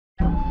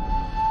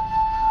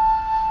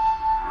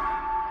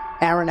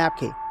Aaron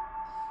Abke.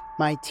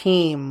 My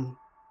team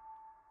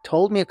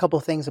told me a couple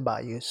things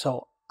about you,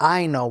 so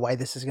I know why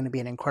this is going to be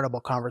an incredible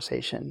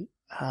conversation.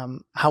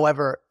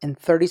 However, in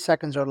 30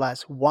 seconds or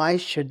less, why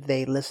should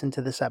they listen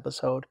to this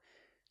episode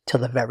till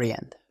the very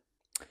end?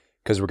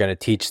 Because we're going to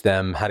teach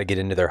them how to get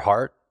into their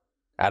heart,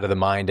 out of the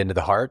mind into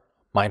the heart,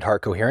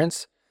 mind-heart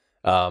coherence.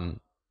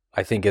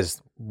 I think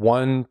is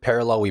one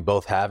parallel we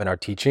both have in our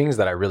teachings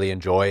that I really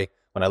enjoy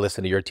when I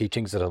listen to your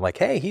teachings, that I'm like,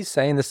 hey, he's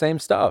saying the same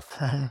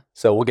stuff.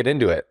 So we'll get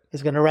into it.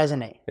 It's going to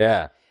resonate.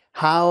 Yeah.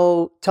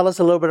 Tell us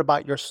a little bit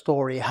about your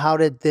story. How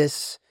did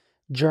this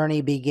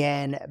journey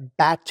begin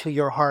back to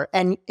your heart?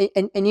 And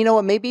you know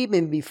what, maybe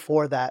even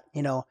before that,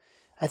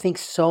 I think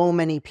so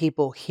many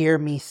people hear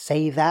me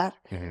say that,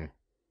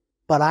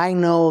 but I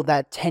know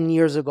that 10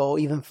 years ago,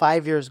 even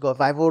 5 years ago,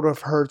 if I would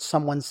have heard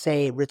someone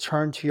say,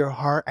 return to your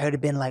heart, I would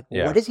have been like,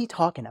 what is he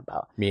talking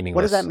about? Meaningless.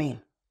 What does that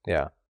mean?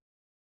 Yeah.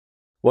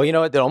 Well,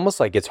 it almost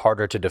like gets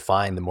harder to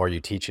define the more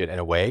you teach it in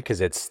a way, because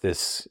it's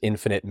this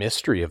infinite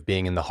mystery of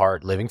being in the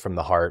heart, living from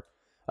the heart.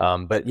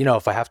 But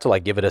if I have to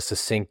give it a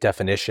succinct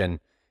definition,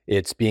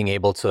 it's being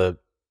able to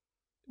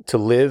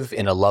live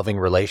in a loving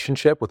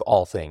relationship with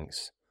all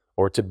things,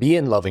 or to be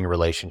in loving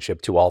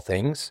relationship to all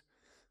things.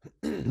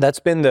 That's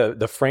been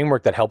the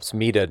framework that helps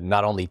me to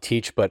not only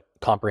teach, but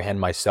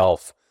comprehend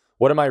myself.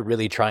 What am I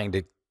really trying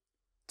to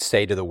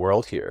say to the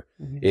world here?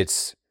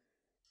 It's,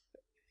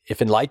 if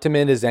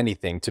enlightenment is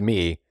anything to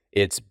me,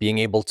 it's being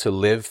able to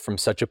live from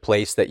such a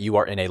place that you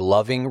are in a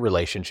loving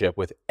relationship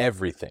with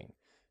everything,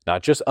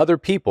 not just other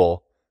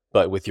people,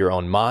 but with your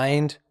own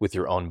mind, with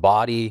your own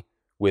body,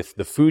 with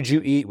the food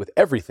you eat, with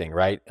everything,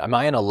 right? Am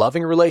I in a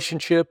loving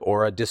relationship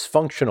or a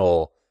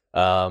dysfunctional,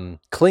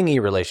 clingy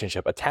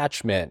relationship,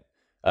 attachment,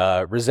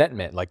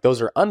 resentment?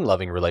 Those are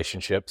unloving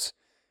relationships.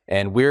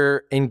 And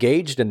we're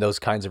engaged in those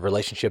kinds of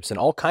relationships in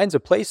all kinds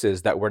of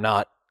places that we're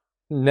not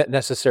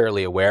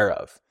necessarily aware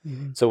of.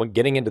 So when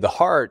getting into the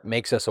heart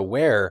makes us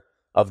aware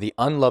of the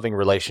unloving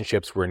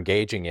relationships we're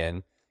engaging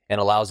in, and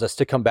allows us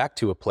to come back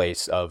to a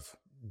place of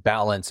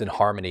balance and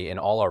harmony in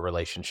all our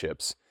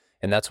relationships.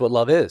 And that's what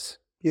love is.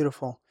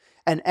 Beautiful.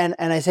 And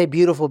I say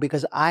beautiful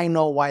because I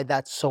know why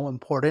that's so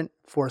important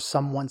for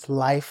someone's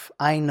life.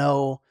 I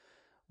know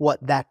what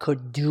that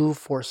could do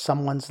for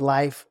someone's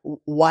life.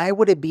 Why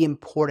would it be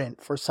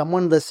important for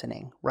someone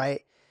listening,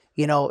 right?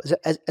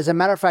 As a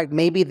matter of fact,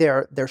 maybe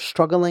they're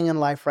struggling in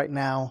life right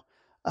now.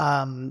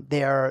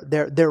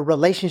 Their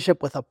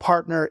relationship with a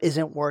partner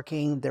isn't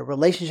working. Their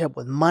relationship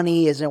with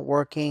money isn't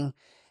working.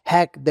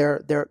 Heck,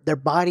 their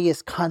body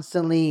is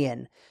constantly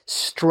in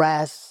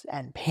stress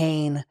and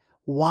pain.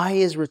 Why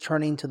is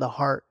returning to the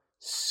heart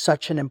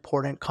such an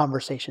important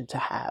conversation to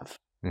have?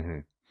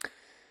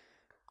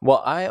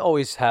 Well, I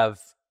always have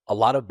a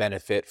lot of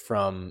benefit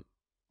from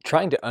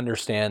trying to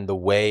understand the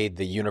way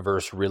the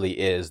universe really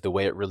is, the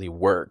way it really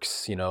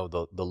works,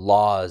 the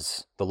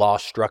laws, the law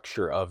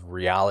structure of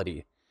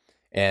reality.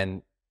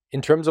 And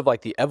in terms of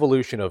the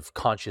evolution of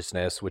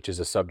consciousness, which is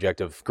a subject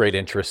of great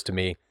interest to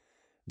me,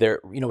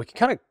 we can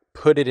kind of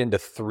put it into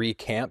three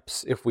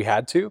camps if we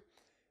had to,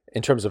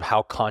 in terms of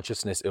how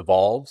consciousness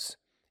evolves.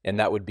 And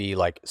that would be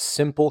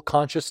simple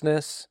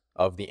consciousness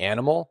of the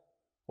animal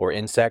or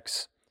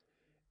insects.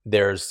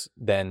 There's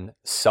then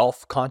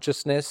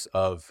self-consciousness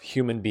of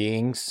human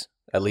beings,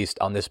 at least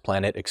on this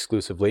planet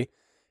exclusively.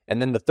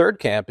 And then the third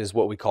camp is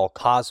what we call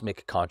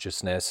cosmic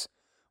consciousness,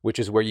 which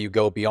is where you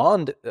go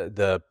beyond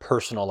the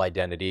personal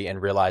identity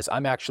and realize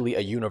I'm actually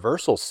a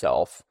universal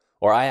self,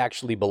 or I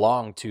actually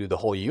belong to the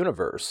whole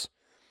universe.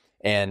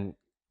 And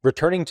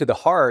returning to the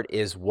heart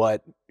is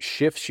what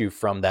shifts you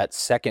from that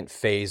second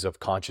phase of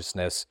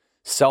consciousness,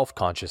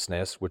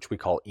 self-consciousness, which we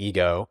call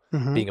ego,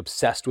 being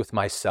obsessed with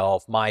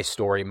myself, my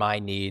story, my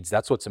needs.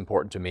 That's what's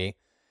important to me.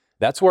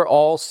 That's where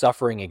all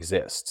suffering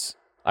exists,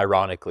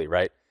 ironically,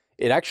 right?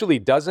 It actually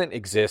doesn't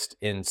exist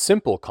in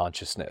simple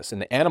consciousness in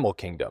the animal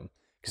kingdom,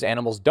 because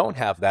animals don't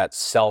have that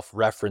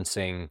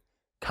self-referencing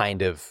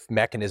kind of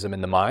mechanism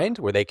in the mind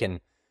where they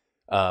can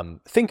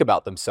think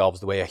about themselves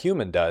the way a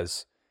human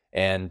does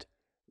and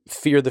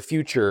fear the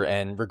future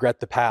and regret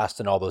the past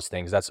and all those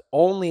things. That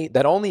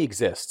only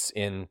exists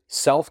in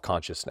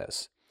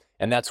self-consciousness.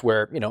 And that's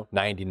where,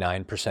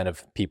 99%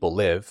 of people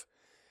live.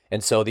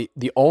 And so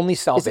the only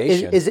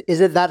salvation is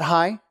it that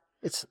high?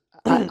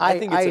 I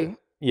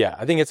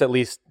think it's at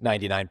least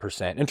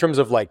 99% in terms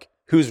of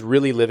who's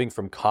really living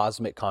from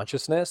cosmic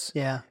consciousness.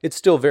 Yeah. It's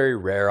still very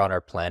rare on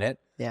our planet.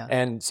 Yeah.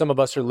 And some of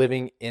us are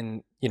living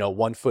in,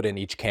 1 foot in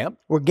each camp.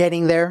 We're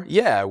getting there.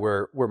 Yeah,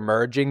 we're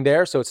merging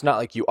there. So it's not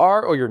like you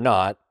are or you're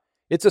not.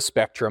 It's a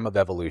spectrum of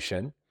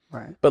evolution.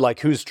 Right. But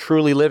who's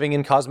truly living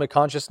in cosmic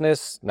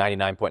consciousness?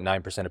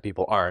 99.9% of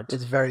people aren't.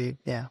 It's very,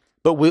 yeah.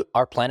 But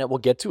our planet will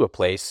get to a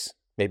place,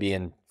 maybe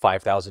in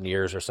 5,000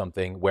 years or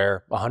something,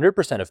 where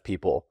 100% of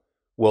people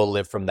will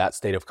live from that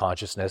state of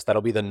consciousness.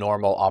 That'll be the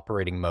normal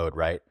operating mode,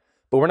 right?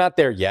 But we're not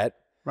there yet.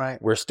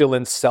 Right. We're still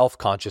in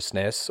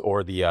self-consciousness,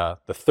 or the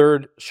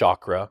third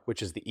chakra,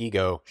 which is the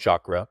ego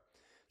chakra.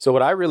 So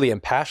what I really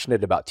am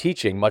passionate about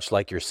teaching, much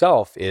like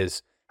yourself,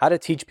 is how to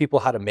teach people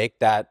how to make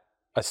that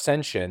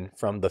ascension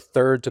from the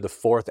third to the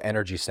fourth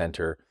energy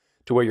center,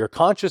 to where your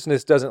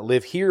consciousness doesn't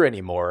live here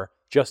anymore,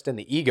 just in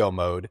the ego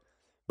mode,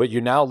 but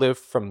you now live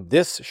from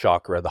this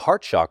chakra, the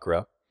heart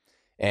chakra.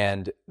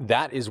 And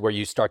that is where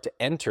you start to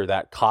enter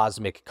that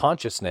cosmic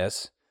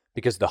consciousness,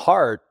 because the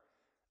heart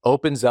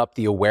opens up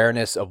the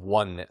awareness of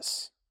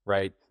oneness,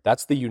 right?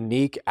 That's the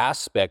unique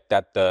aspect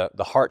that the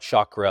heart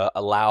chakra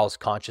allows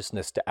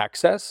consciousness to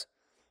access.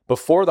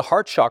 Before the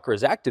heart chakra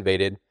is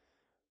activated,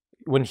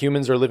 when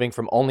humans are living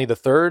from only the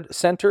third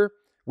center,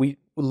 we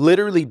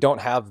literally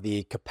don't have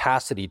the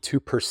capacity to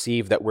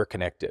perceive that we're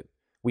connected.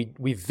 We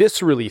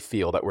viscerally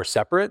feel that we're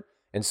separate.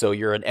 And so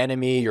you're an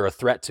enemy, you're a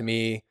threat to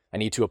me, I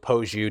need to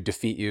oppose you,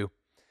 defeat you.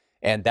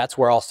 And that's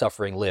where all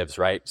suffering lives,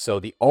 right? So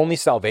the only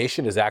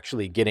salvation is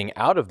actually getting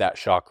out of that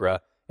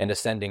chakra and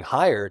ascending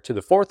higher to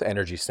the fourth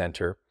energy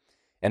center.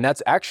 And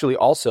that's actually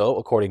also,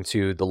 according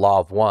to the Law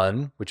of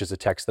One, which is a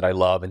text that I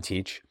love and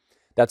teach,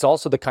 that's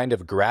also the kind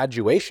of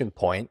graduation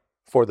point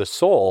for the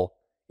soul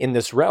in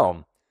this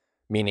realm,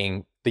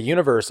 meaning the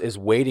universe is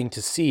waiting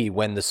to see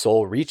when the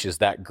soul reaches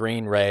that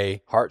green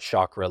ray heart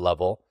chakra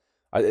level.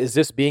 Is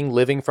this being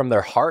living from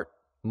their heart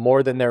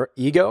more than their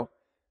ego?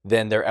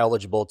 Then they're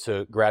eligible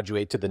to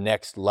graduate to the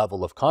next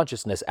level of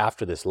consciousness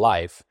after this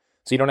life.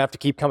 So you don't have to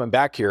keep coming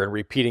back here and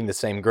repeating the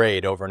same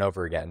grade over and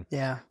over again.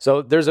 Yeah.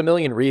 So there's a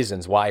million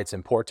reasons why it's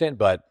important,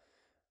 but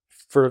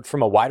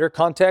from a wider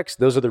context,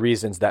 those are the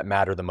reasons that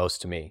matter the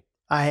most to me.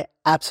 I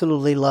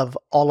absolutely love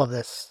all of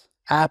this.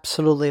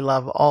 Absolutely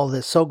love all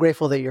this. So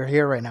grateful that you're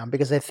here right now,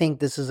 because I think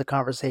this is a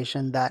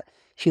conversation that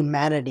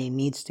humanity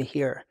needs to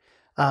hear.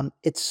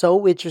 It's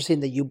so interesting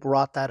that you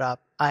brought that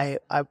up. I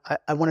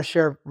want to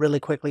share really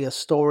quickly a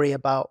story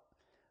about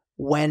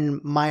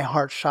when my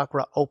heart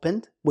chakra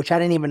opened, which I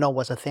didn't even know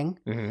was a thing,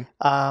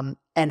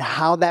 and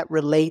how that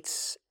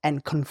relates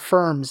and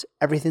confirms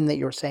everything that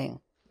you're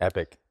saying.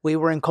 Epic. We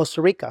were in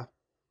Costa Rica.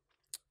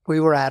 We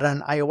were at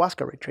an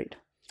ayahuasca retreat,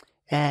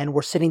 and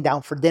we're sitting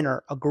down for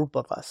dinner, a group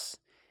of us.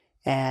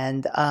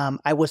 And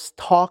I was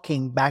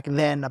talking back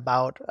then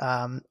about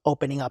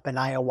opening up an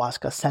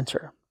ayahuasca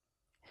center.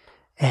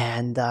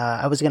 And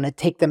I was going to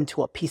take them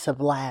to a piece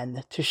of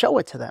land to show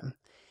it to them.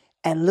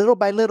 And little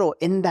by little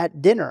in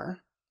that dinner,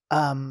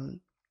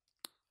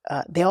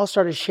 they all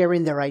started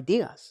sharing their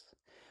ideas.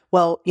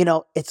 Well,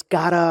 it's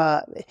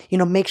gotta,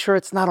 make sure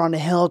it's not on a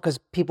hill because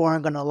people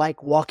aren't going to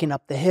like walking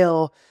up the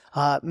hill.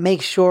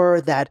 Make sure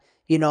that,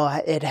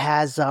 it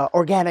has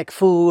organic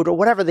food or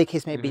whatever the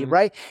case may be,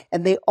 right?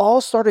 And they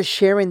all started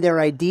sharing their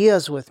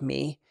ideas with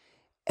me.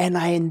 And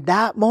in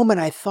that moment,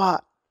 I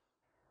thought,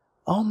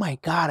 oh my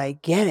God, I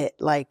get it.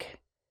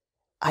 Like,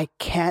 I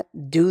can't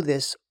do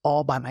this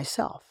all by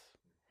myself.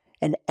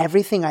 And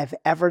everything I've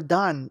ever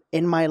done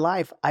in my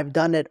life, I've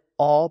done it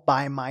all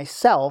by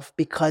myself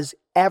because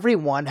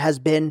everyone has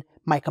been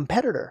my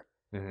competitor.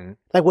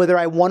 Like, whether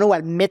I want to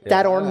admit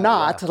that or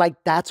not, like,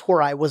 that's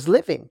where I was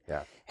living.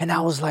 And I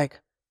was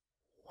like,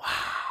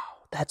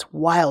 wow, that's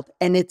wild.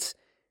 And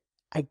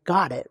I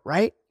got it,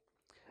 right?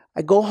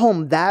 I go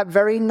home that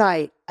very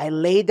night, I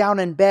lay down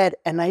in bed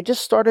and I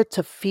just started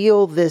to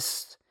feel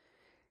this,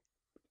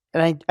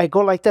 and I go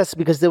like this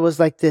because there was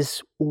like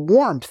this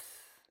warmth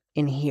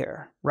in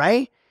here,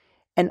 right?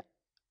 And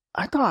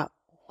I thought,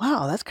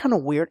 wow, that's kind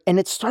of weird. And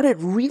it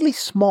started really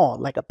small,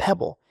 like a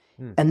pebble.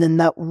 And then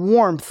that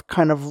warmth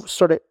kind of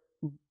started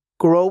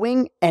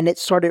growing and it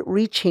started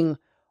reaching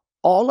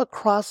all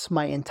across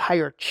my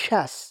entire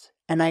chest.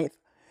 And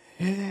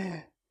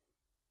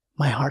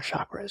my heart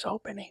chakra is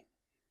opening.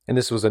 And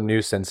this was a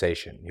new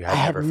sensation. I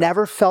had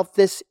never felt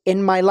this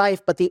in my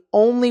life, but the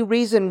only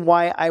reason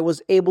why I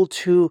was able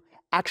to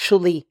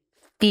actually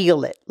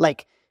feel it,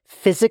 like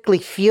physically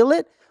feel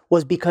it,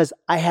 was because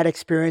I had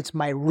experienced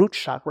my root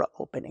chakra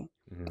opening.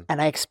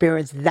 And I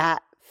experienced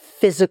that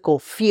physical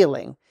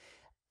feeling.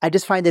 I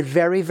just find it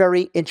very,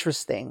 very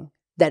interesting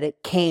that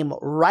it came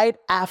right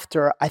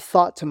after I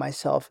thought to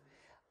myself,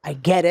 I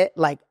get it,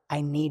 like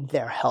I need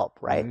their help,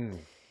 right?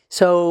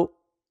 So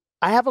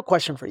I have a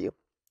question for you.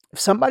 If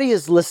somebody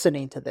is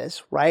listening to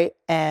this, right,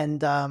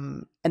 and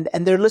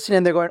they're listening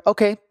and they're going,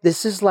 okay,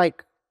 this is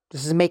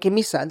making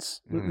me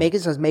sense, making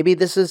sense. Maybe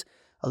this is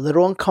a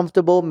little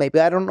uncomfortable. Maybe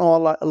I don't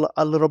know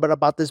a little bit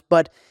about this,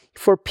 but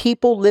for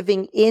people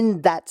living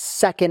in that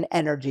second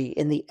energy,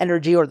 in the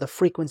energy or the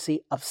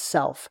frequency of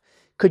self,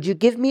 could you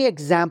give me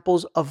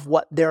examples of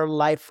what their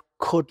life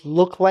could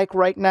look like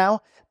right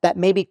now that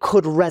maybe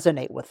could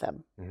resonate with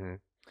them?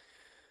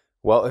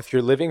 Well, if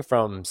you're living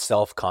from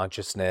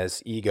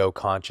self-consciousness, ego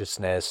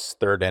consciousness,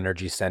 third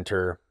energy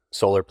center,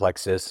 solar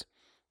plexus,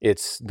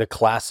 it's the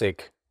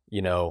classic,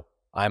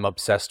 I'm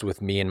obsessed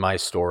with me and my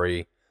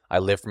story. I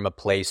live from a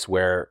place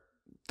where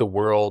the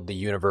world, the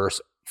universe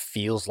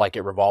feels like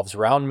it revolves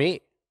around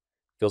me.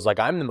 Feels like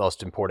I'm the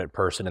most important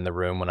person in the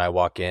room when I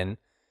walk in.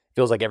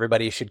 Feels like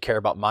everybody should care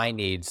about my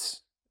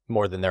needs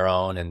more than their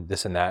own and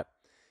this and that.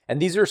 And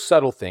these are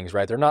subtle things,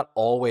 right? They're not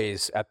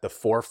always at the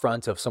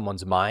forefront of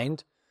someone's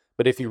mind.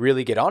 But if you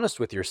really get honest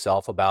with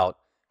yourself about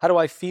how do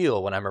I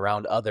feel when I'm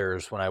around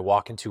others, when I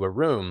walk into a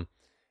room,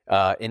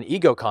 In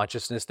ego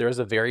consciousness, there is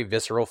a very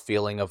visceral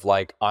feeling of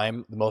like,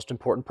 I'm the most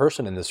important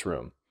person in this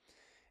room.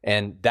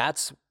 And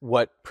that's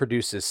what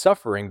produces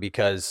suffering,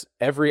 because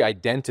every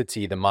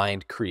identity the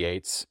mind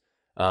creates,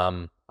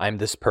 I'm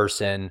this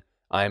person,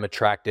 I'm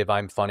attractive,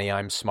 I'm funny,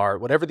 I'm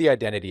smart, whatever the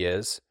identity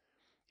is,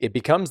 it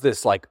becomes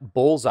this like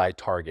bullseye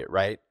target,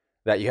 right?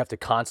 That you have to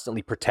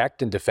constantly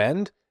protect and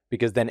defend,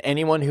 because then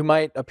anyone who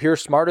might appear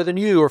smarter than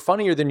you or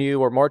funnier than you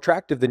or more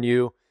attractive than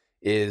you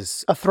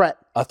is A threat.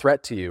 a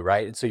threat to you,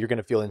 right? And so you're going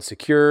to feel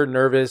insecure,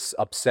 nervous,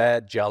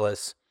 upset,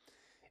 jealous.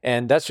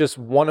 And that's just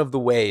one of the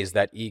ways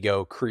that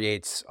ego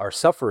creates our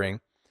suffering.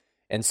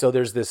 And so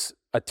there's this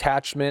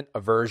attachment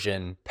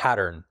aversion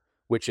pattern,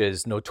 which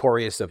is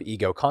notorious of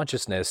ego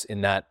consciousness,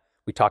 in that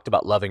we talked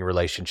about loving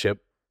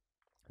relationship.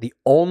 The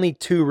only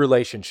two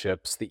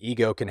relationships the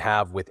ego can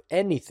have with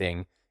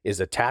anything is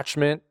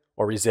attachment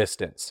or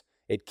resistance.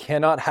 It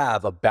cannot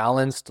have a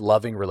balanced,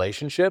 loving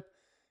relationship,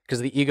 because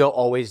the ego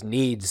always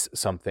needs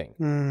something.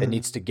 It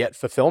needs to get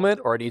fulfillment,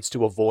 or it needs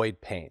to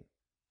avoid pain.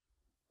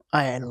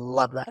 I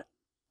love that.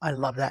 I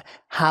love that.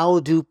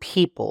 How do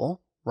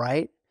people,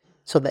 right?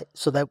 So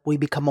that we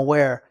become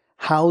aware,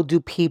 how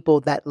do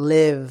people that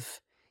live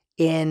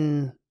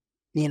in,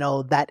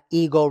 that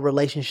ego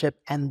relationship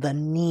and the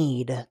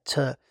need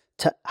to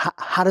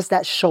how does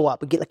that show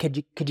up? Could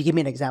you give me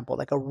an example,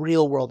 like a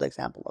real world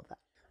example of that?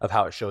 Of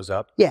how it shows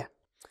up? Yeah.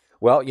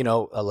 Well,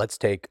 let's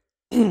take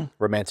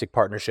romantic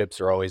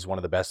partnerships are always one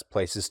of the best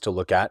places to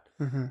look at.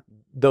 Mm-hmm.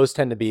 Those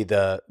tend to be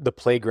the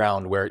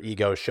playground where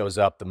ego shows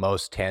up the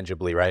most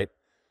tangibly, right?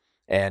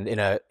 And in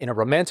a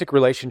romantic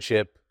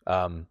relationship,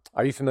 are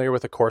you familiar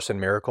with A Course in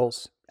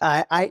Miracles?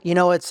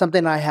 It's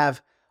something I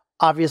have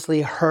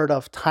obviously heard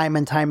of time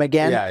and time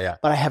again. Yeah.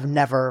 But I have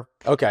never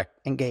Okay.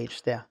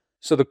 engaged. Yeah.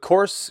 So the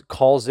Course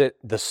calls it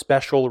the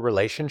special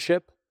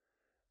relationship,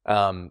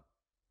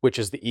 which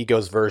is the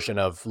ego's version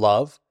of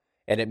love.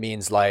 And it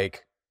means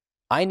like,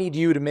 I need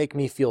you to make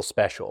me feel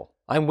special.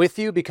 I'm with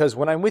you because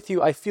when I'm with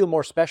you, I feel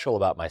more special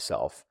about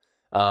myself.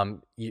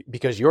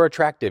 Because you're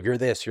attractive, you're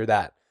this, you're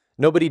that.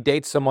 Nobody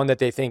dates someone that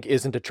they think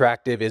isn't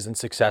attractive, isn't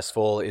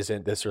successful,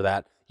 isn't this or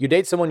that. You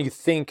date someone you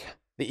think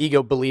the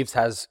ego believes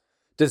has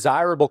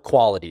desirable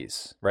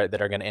qualities, right,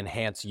 that are going to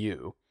enhance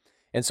you.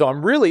 And so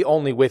I'm really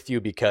only with you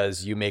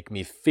because you make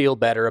me feel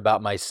better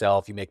about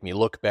myself. You make me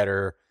look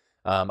better.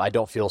 I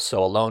don't feel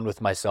so alone with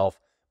myself.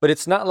 But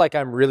it's not like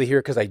I'm really here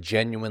because I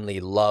genuinely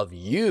love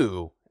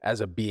you as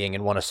a being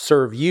and want to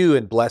serve you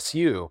and bless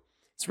you.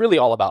 It's really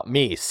all about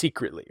me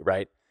secretly,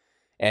 right?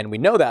 And we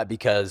know that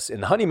because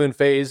in the honeymoon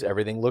phase,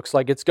 everything looks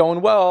like it's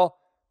going well.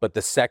 But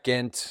the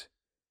second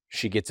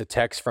she gets a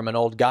text from an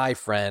old guy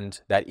friend,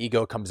 that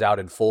ego comes out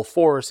in full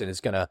force and is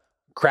going to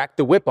crack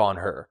the whip on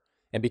her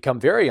and become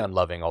very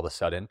unloving all of a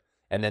sudden.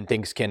 And then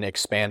things can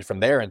expand from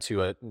there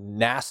into a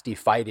nasty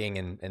fighting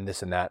and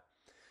this and that.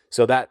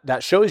 So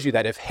that shows you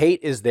that if hate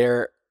is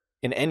there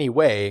in any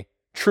way,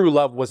 true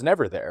love was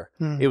never there.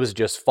 It was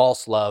just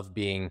false love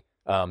being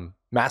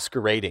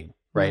masquerading,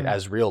 right,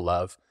 as real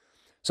love.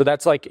 So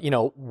that's like,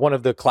 one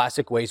of the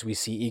classic ways we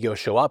see ego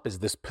show up is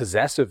this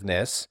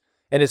possessiveness.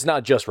 And it's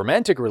not just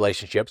romantic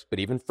relationships, but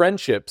even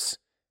friendships,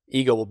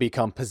 ego will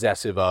become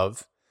possessive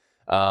of.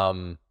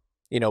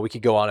 We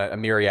could go on a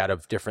myriad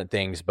of different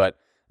things, but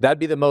that'd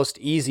be the most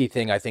easy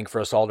thing, I think, for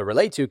us all to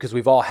relate to, because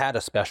we've all had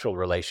a special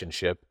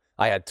relationship.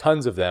 I had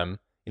tons of them,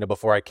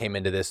 before I came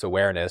into this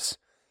awareness.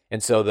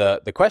 And so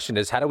the question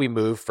is, how do we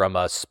move from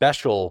a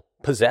special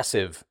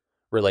possessive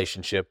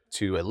relationship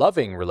to a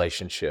loving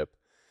relationship?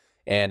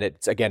 And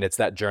it's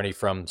that journey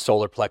from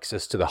solar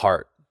plexus to the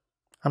heart.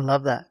 I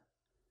love that.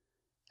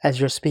 As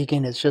you're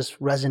speaking, it's just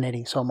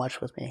resonating so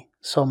much with me,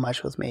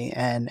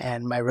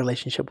 and my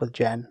relationship with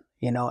Jen,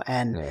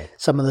 and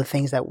some of the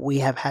things that we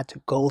have had to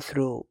go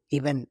through,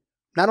 even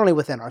not only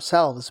within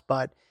ourselves,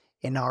 but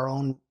in our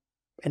own,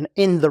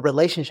 in the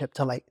relationship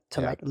to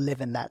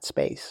live in that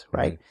space,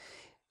 right?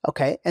 Mm-hmm.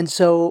 Okay. And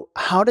so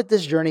how did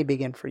this journey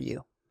begin for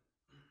you?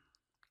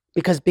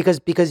 Because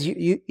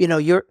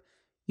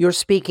you're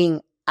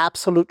speaking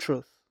absolute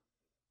truth,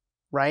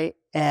 right?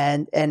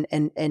 And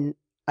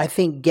I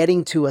think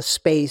getting to a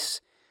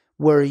space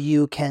where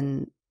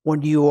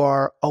when you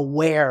are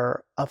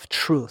aware of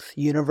truth,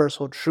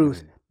 universal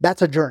truth,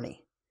 that's a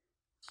journey.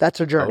 That's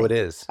a journey. Oh, it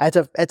is.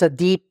 It's a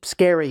deep,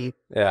 scary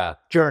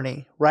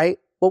journey, right?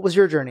 What was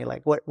your journey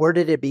like? Where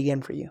did it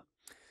begin for you?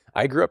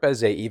 I grew up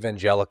as a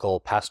evangelical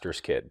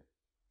pastor's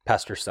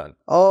son.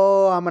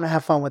 Oh, I'm going to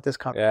have fun with this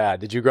conversation. Yeah.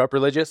 Did you grow up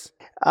religious?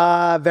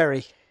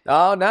 Very.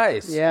 Oh,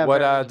 nice. Yeah.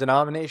 What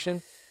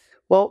denomination?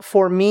 Well,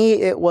 for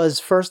me, it was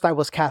first I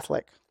was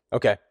Catholic.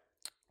 Okay.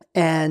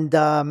 And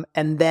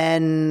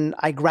then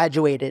I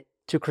graduated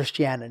to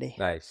Christianity.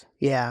 Nice.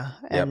 Yeah.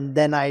 And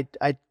then I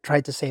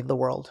tried to save the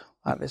world,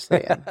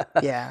 obviously. And,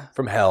 yeah.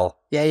 From hell.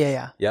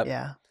 Yeah. Yep.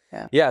 Yeah.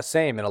 Yeah,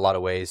 same in a lot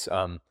of ways.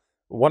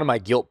 One of my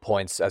guilt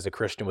points as a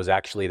Christian was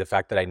actually the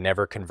fact that I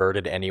never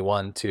converted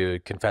anyone to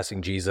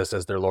confessing Jesus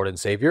as their Lord and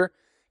Savior,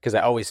 because I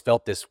always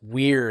felt this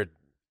weird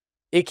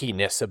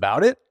ickiness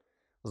about it.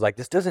 was like,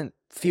 this doesn't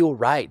feel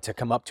right to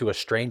come up to a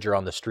stranger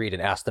on the street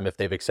and ask them if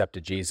they've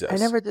accepted Jesus. I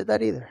never did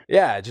that either.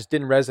 Yeah, it just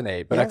didn't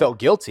resonate. But I Yeah. felt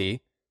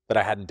guilty that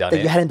I hadn't done That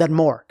you it hadn't done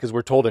more. because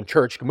we're told in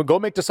church, go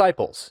make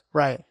disciples.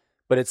 Right.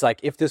 But it's like,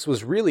 if this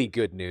was really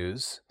good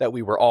news that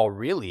we were all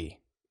really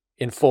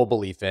in full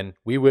belief in,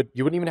 you wouldn't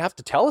even have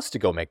to tell us to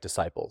go make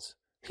disciples.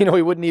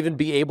 We wouldn't even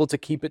be able to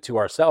keep it to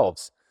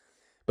ourselves.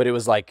 But it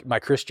was like my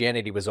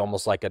Christianity was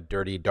almost like a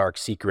dirty, dark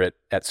secret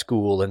at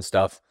school and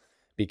stuff,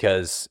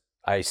 because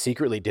I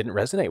secretly didn't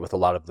resonate with a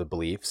lot of the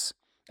beliefs.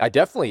 I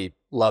definitely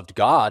loved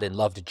God and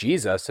loved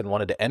Jesus and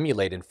wanted to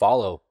emulate and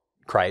follow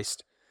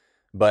Christ.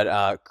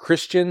 But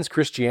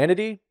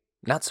Christianity,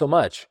 not so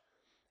much.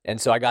 And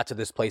so I got to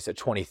this place at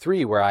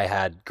 23 where I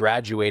had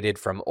graduated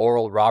from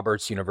Oral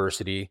Roberts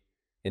University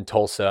in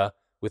Tulsa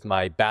with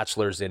my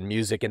bachelor's in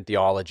music and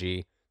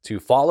theology to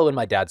follow in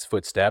my dad's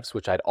footsteps,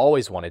 which I'd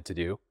always wanted to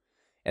do.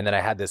 And then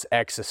I had this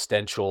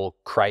existential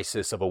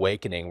crisis of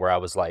awakening where I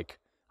was like,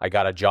 I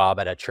got a job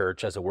at a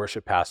church as a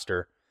worship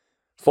pastor,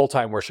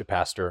 full-time worship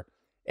pastor.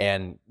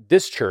 And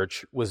this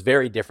church was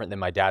very different than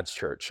my dad's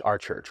church, our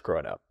church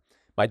growing up.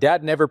 My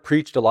dad never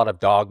preached a lot of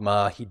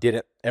dogma. He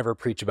didn't ever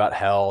preach about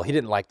hell. He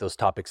didn't like those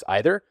topics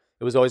either.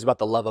 It was always about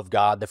the love of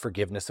God, the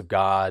forgiveness of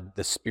God,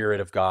 the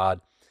Spirit of God.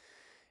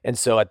 And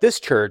so at this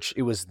church,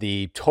 it was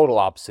the total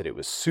opposite. It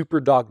was super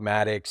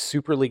dogmatic,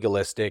 super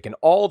legalistic, and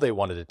all they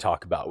wanted to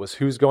talk about was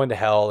who's going to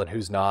hell and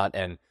who's not,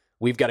 and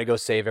we've got to go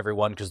save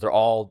everyone because they're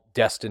all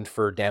destined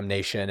for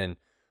damnation. And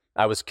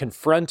I was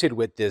confronted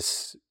with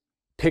this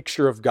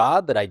picture of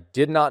God that I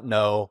did not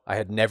know. I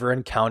had never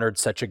encountered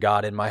such a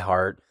God in my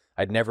heart.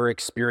 I'd never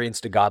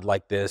experienced a God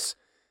like this.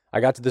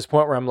 I got to this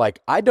point where I'm like,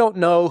 I don't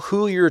know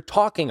who you're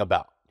talking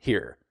about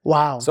here.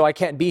 Wow. So I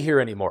can't be here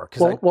anymore.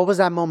 What was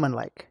that moment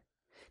like?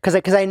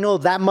 Because I know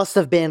that must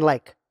have been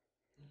like,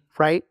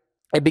 right?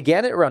 I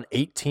began at around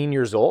 18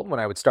 years old when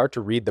I would start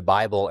to read the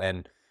Bible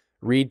and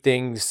read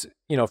things,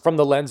 from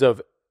the lens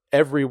of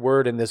every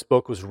word in this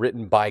book was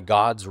written by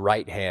God's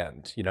right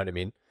hand. You know what I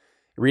mean?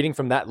 Reading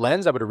from that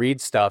lens, I would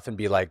read stuff and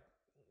be like,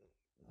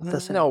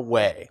 no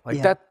way.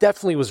 That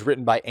definitely was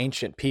written by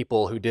ancient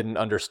people who didn't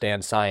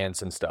understand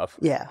science and stuff.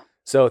 Yeah.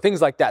 So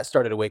things like that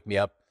started to wake me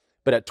up.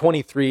 But at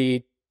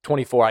 23,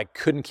 24, I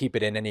couldn't keep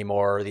it in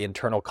anymore. The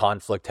internal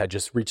conflict had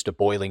just reached a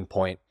boiling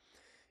point.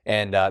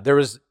 And there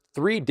was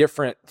 3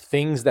 different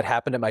things that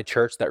happened at my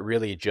church that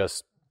really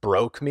just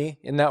broke me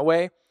in that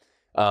way.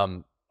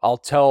 I'll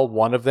tell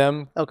one of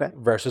them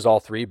versus all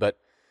 3, but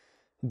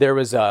there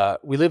was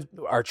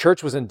our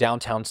church was in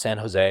downtown San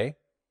Jose,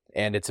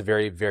 and it's a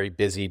very, very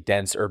busy,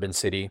 dense urban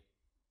city.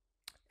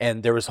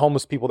 And there was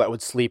homeless people that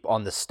would sleep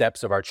on the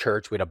steps of our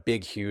church. We had a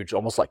big, huge,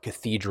 almost like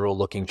cathedral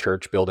looking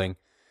church building.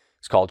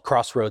 It's called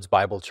Crossroads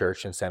Bible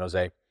Church in San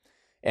Jose.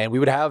 And we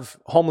would have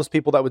homeless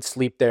people that would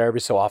sleep there every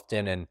so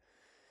often. And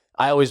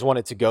I always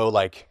wanted to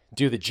go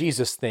do the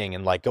Jesus thing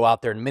and go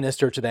out there and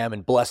minister to them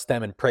and bless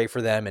them and pray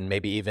for them and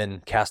maybe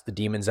even cast the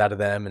demons out of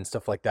them and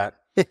stuff like that.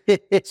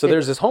 So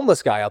there's this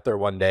homeless guy out there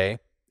one day,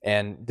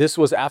 and this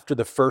was after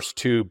the first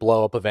 2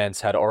 blow up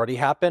events had already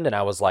happened. And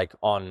I was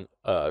on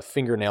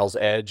fingernail's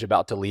edge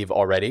about to leave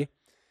already,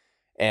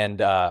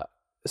 and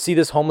see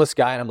this homeless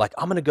guy, and I'm like,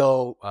 I'm going to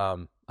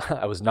go.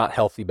 I was not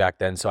healthy back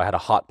then, so I had a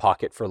Hot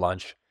Pocket for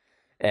lunch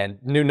and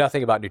knew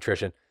nothing about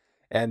nutrition.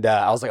 And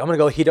I was like, I'm going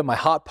to go heat up my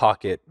Hot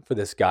Pocket for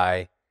this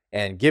guy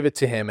and give it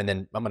to him. And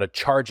then I'm going to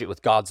charge it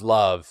with God's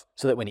love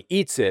so that when he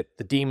eats it,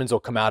 the demons will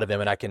come out of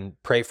him and I can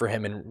pray for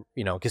him. And,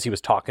 because he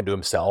was talking to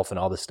himself and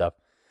all this stuff.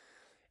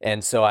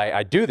 And so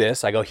I do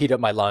this. I go heat up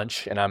my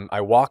lunch, and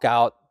I walk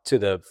out to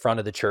the front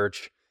of the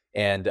church,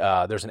 and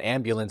there's an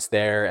ambulance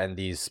there, and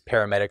these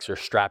paramedics are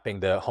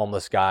strapping the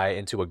homeless guy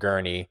into a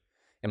gurney.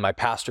 And my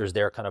pastor's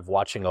there kind of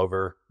watching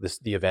over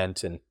the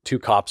event, and 2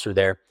 cops are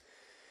there.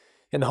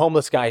 And the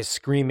homeless guy is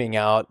screaming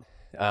out.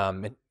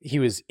 And he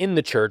was in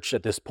the church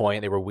at this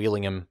point. They were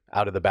wheeling him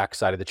out of the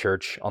backside of the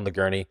church on the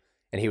gurney.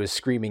 And he was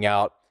screaming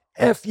out,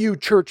 F you,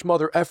 church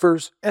mother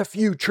effers. F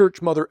you,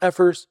 church mother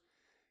effers.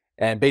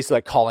 And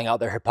basically calling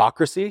out their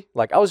hypocrisy.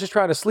 I was just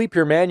trying to sleep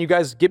here, man. You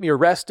guys get me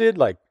arrested.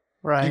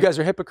 Right. You guys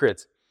are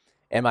hypocrites.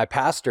 And my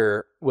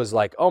pastor was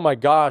like, oh my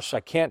gosh,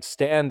 I can't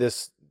stand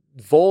this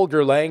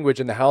vulgar language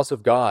in the house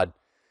of God.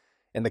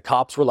 And the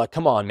cops were like,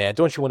 come on, man,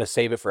 don't you want to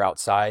save it for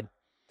outside?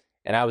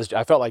 And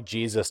I felt like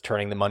Jesus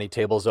turning the money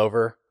tables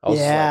over.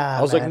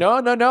 I was like,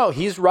 no,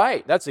 he's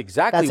right. That's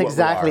exactly what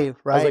we are.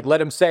 Right. I was like,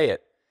 let him say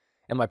it.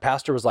 And my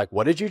pastor was like,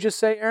 what did you just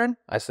say, Aaron?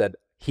 I said,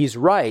 he's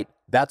right.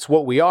 That's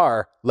what we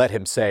are. Let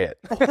him say it.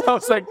 I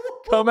was like,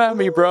 come at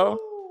me, bro.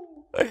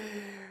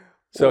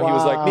 So he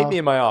was like, meet me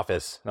in my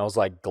office. And I was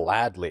like,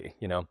 gladly,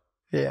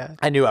 Yeah.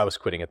 I knew I was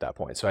quitting at that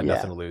point, so I had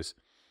nothing to lose.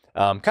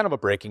 Kind of a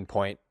breaking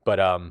point.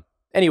 But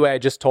anyway, I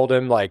just told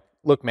him,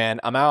 look, man,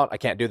 I'm out. I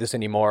can't do this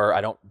anymore.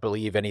 I don't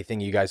believe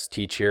anything you guys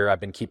teach here. I've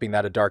been keeping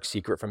that a dark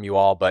secret from you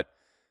all, but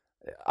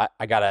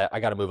I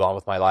gotta move on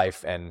with my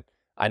life. And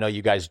I know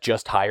you guys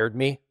just hired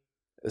me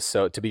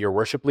to be your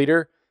worship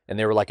leader. And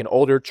they were an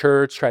older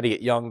church trying to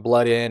get young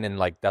blood in. And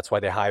that's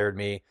why they hired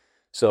me.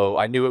 So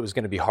I knew it was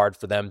going to be hard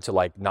for them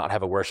to not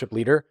have a worship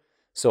leader.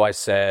 So I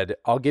said,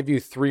 I'll give you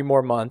 3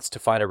 more months to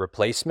find a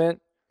replacement,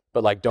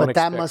 but like, don't But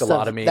expect a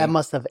lot of me. that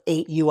must have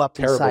ate you up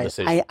Terrible inside.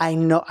 decision. I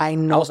know I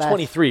was that.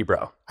 23,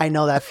 bro. I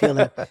know that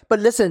feeling. But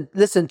listen,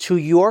 to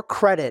your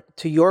credit,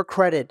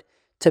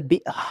 to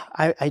be,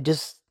 I'm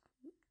just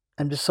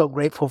so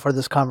grateful for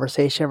this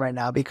conversation right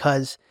now,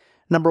 because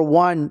number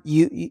one,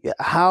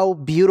 how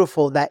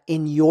beautiful that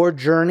in your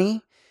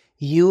journey,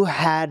 you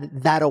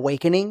had that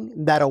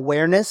awakening, that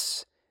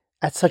awareness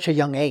at such a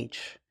young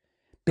age.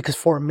 Because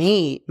for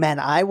me, man,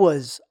 I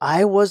was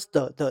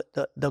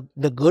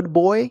the good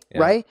boy, Yeah,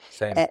 right?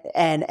 same.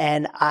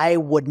 And I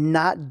would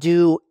not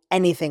do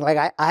anything.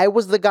 Like I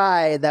was the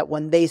guy that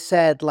when they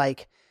said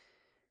like,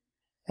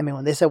 I mean,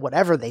 when they said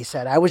whatever they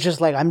said, I was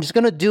just like, I'm just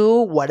gonna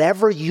do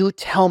whatever you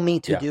tell me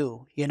to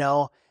do, you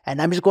know,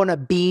 and I'm just gonna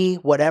be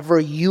whatever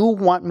you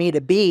want me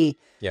to be.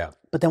 Yeah.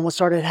 But then what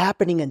started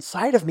happening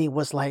inside of me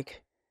was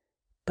like,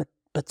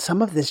 but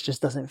some of this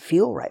just doesn't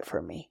feel right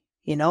for me,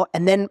 you know?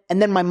 And then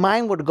my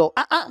mind would go,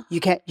 you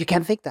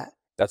can't think that.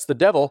 That's the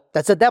devil.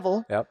 That's the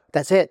devil. Yep.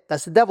 That's it.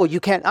 That's the devil. You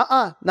can't,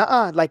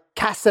 like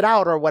cast it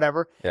out or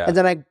whatever. Yeah. And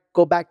then I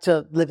go back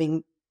to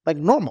living like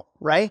normal,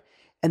 right?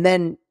 And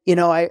then, you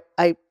know, I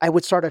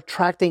would start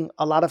attracting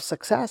a lot of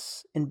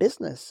success in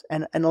business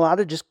and a lot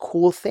of just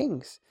cool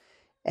things.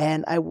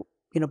 And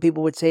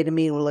people would say to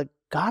me, well, like,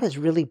 God has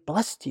really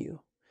blessed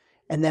you.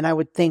 And then I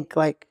would think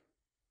like,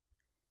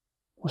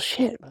 well,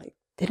 shit, like,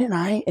 didn't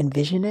I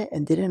envision it?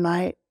 And didn't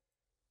I,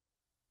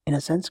 in a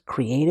sense,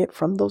 create it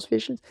from those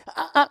visions?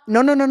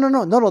 No.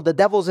 The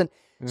devil's in.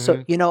 Mm-hmm.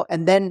 So, you know,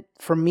 and then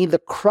for me, the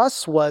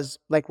crust was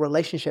like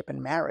relationship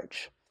and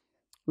marriage.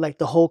 Like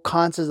the whole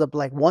concept of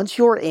like, once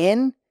you're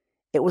in,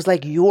 it was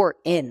like you're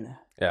in.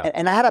 Yeah.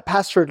 And I had a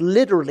pastor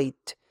literally,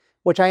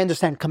 which I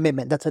understand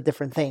commitment, that's a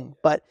different thing.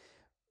 But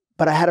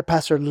I had a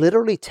pastor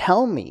literally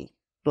tell me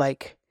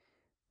like,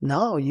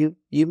 no, you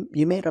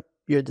made up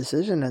your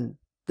decision and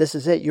this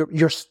is it.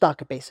 You're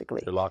stuck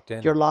basically. You're locked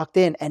in. You're locked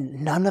in.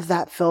 And none of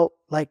that felt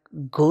like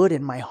good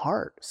in my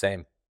heart.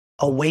 Same.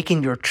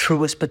 Awaken your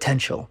truest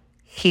potential,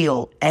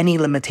 heal any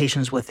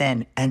limitations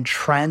within, and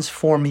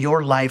transform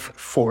your life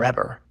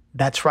forever.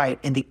 That's right.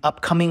 In the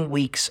upcoming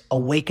weeks,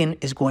 Awaken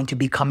is going to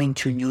be coming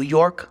to New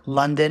York,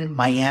 London,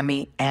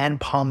 Miami, and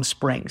Palm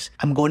Springs.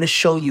 I'm going to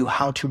show you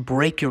how to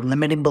break your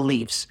limiting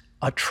beliefs,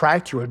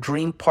 attract your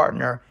dream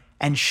partner,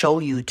 and show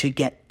you to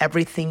get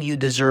everything you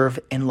deserve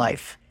in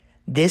life.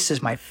 This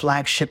is my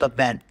flagship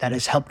event that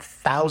has helped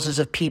thousands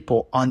of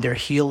people on their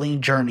healing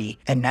journey,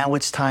 and now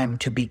it's time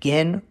to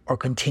begin or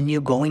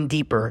continue going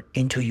deeper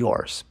into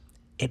yours.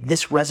 If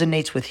this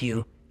resonates with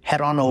you,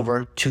 head on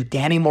over to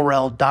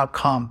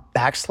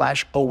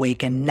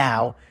DannyMorel.com/awaken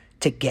now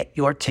to get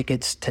your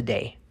tickets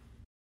today.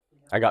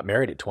 I got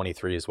married at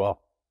 23 as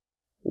well.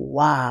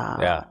 Wow.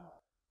 Yeah.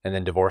 And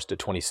then divorced at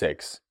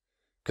 26.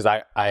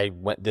 Because I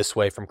went this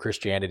way from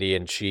Christianity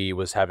and she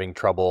was having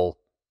trouble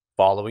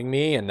following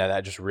me, and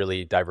that just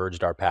really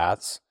diverged our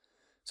paths.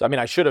 So I mean,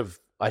 I should have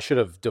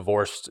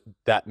divorced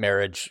that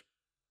marriage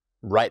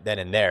right then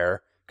and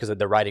there because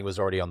the writing was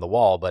already on the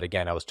wall. But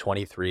again, I was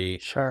 23,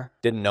 Sure,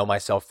 didn't know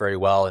myself very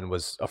well and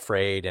was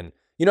afraid. And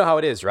you know how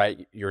it is,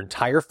 right? Your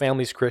entire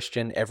family's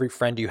Christian. Every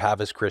friend you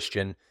have is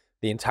Christian.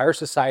 The entire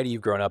society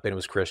you've grown up in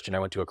was Christian. I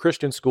went to a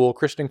Christian school,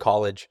 Christian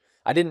college.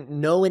 I didn't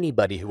know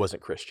anybody who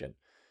wasn't Christian.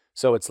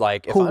 So it's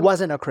like, who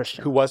wasn't a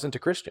Christian.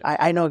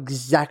 I know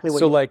exactly what.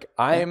 So like,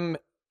 I'm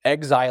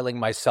exiling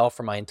myself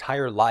from my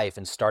entire life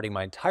and starting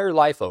my entire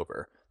life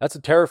over. That's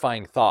a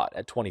terrifying thought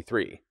at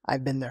 23.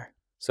 I've been there.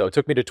 So it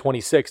took me to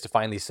 26 to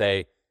finally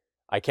say,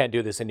 I can't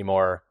do this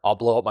anymore. I'll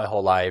blow up my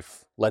whole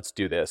life. Let's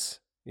do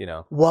this, you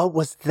know. What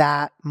was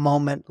that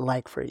moment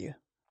like for you?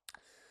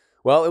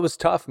 Well, it was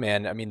tough,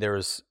 man. I mean, there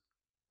was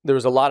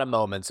a lot of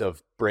moments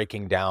of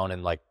breaking down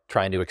and like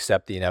trying to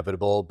accept the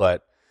inevitable,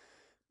 but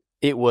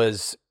it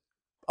was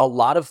a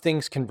lot of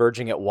things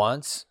converging at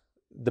once.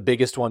 The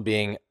biggest one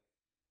being,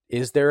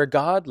 is there a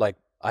God? Like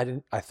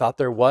I thought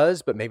there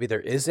was, but maybe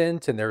there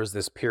isn't. And there was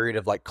this period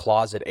of like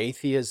closet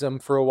atheism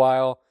for a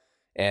while.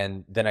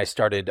 And then I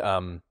started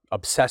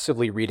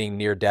obsessively reading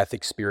near-death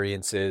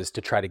experiences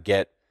to try to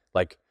get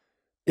like,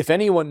 if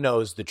anyone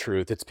knows the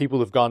truth, it's people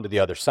who've gone to the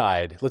other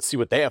side. Let's see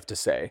what they have to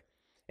say.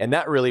 And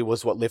that really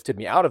was what lifted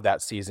me out of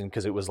that season,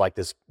 because it was like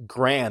this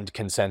grand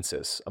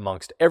consensus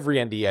amongst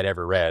every ND I'd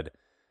ever read.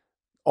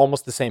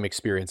 Almost the same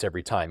experience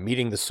every time,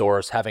 meeting the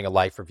source, having a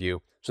life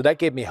review. So that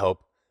gave me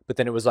hope. But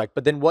then it was like,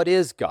 but then what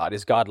is God?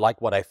 Is God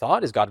like what I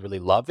thought? Is God really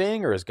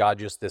loving? Or is God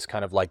just this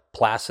kind of like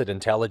placid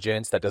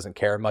intelligence that doesn't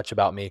care much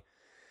about me?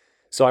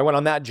 So I went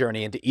on that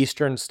journey into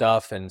Eastern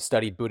stuff and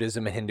studied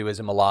Buddhism and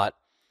Hinduism a lot.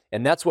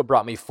 And that's what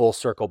brought me full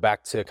circle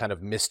back to kind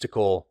of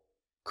mystical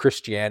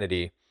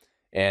Christianity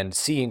and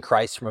seeing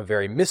Christ from a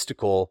very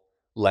mystical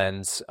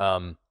lens,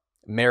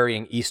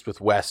 marrying East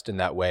with West in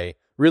that way,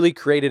 really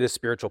created a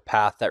spiritual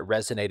path that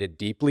resonated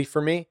deeply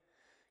for me,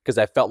 because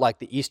I felt like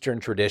the Eastern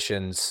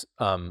traditions,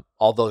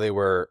 although they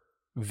were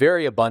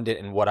very abundant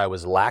in what I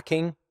was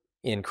lacking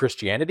in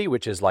Christianity,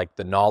 which is like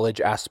the knowledge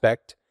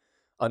aspect,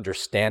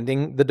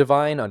 understanding the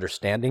divine,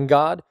 understanding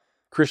God,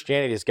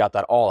 Christianity has got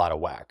that all out of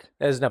whack.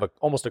 It doesn't have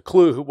almost a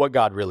clue what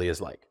God really is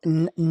like.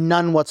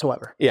 None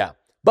whatsoever. Yeah.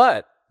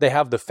 But they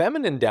have the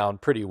feminine down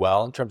pretty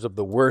well in terms of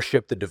the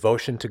worship, the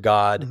devotion to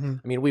God. Mm-hmm.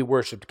 I mean, we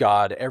worshiped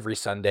God every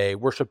Sunday,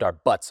 worshiped our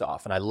butts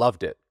off, and I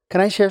loved it. Can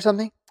I share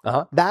something?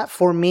 Uh-huh. That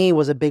for me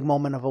was a big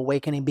moment of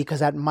awakening,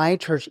 because at my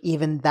church,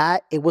 even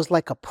that, it was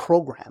like a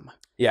program.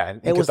 Yeah,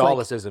 in It was like-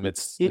 Catholicism,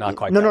 it's not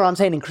quite No, that. no, I'm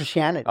saying in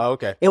Christianity. Oh,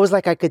 okay. It was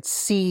like I could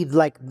see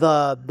like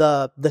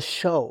the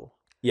show.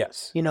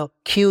 Yes. You know,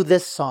 cue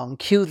this song,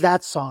 cue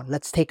that song.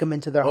 Let's take them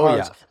into their Oh,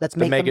 hearts. yeah. Let's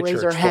The make them mega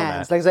raise their church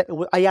hands.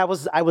 format. Like,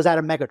 I was at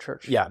a mega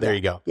church. Yeah, there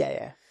you go.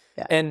 Yeah.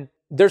 And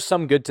there's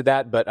some good to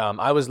that, but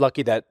I was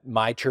lucky that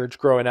my church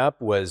growing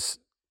up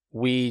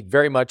we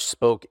very much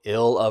spoke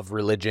ill of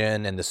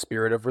religion and the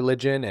spirit of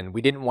religion, and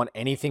we didn't want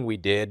anything we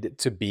did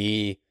to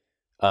be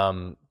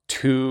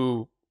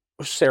too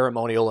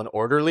ceremonial and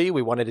orderly.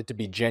 We wanted it to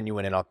be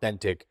genuine and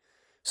authentic.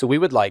 So we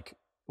would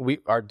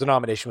our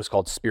denomination was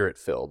called Spirit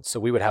Filled. So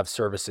we would have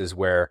services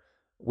where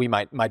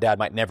my dad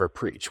might never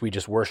preach. We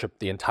just worship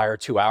the entire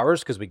 2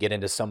 hours because we get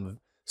into some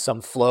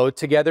flow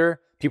together.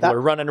 People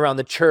are running around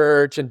the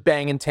church and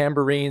banging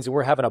tambourines, and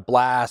we're having a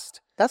blast.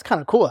 That's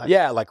kind of cool. Actually.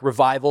 Yeah, like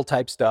revival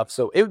type stuff.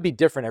 So it would be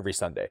different every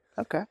Sunday.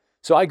 Okay.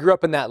 So I grew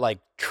up in that like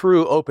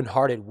true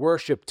open-hearted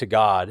worship to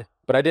God,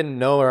 but I didn't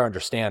know or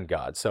understand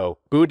God. So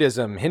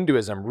Buddhism,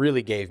 Hinduism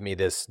really gave me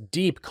this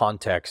deep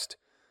context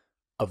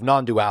of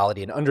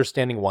non-duality and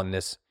understanding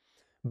oneness.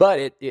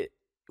 But it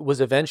was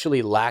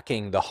eventually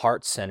lacking the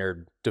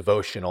heart-centered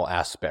devotional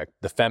aspect,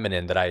 the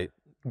feminine that I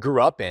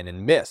grew up in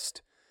and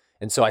missed.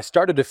 And so I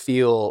started to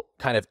feel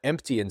kind of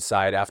empty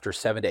inside after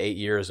 7 to 8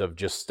 years of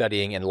just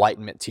studying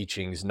Enlightenment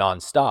teachings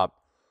nonstop.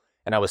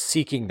 And I was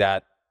seeking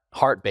that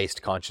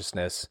heart-based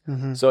consciousness.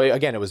 Mm-hmm. So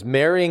again, it was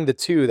marrying the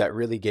two that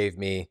really gave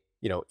me,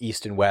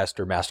 East and West,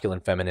 or masculine,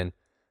 feminine,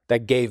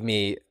 that gave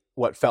me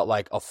what felt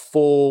like a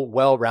full,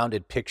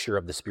 well-rounded picture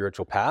of the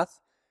spiritual path.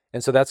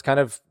 And so that's kind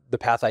of the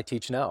path I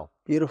teach now.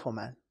 Beautiful,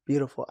 man.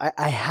 Beautiful.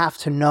 I have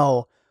to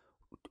know,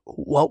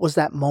 what was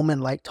that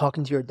moment like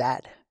talking to your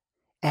dad?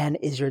 And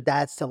is your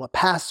dad still a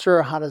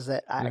pastor? How does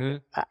it?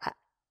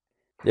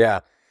 Yeah.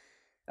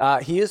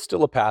 He is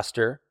still a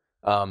pastor.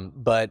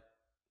 But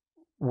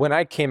when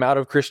I came out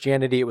of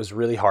Christianity, it was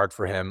really hard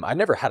for him. I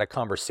never had a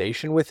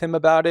conversation with him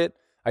about it.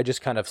 I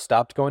just kind of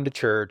stopped going to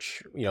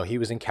church. He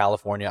was in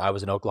California, I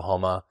was in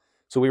Oklahoma.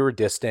 So we were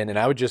distant, and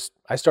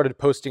I started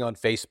posting on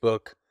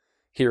Facebook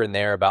here and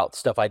there about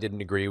stuff I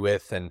didn't agree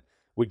with, and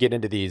would get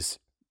into these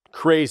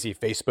crazy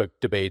Facebook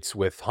debates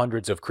with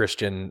hundreds of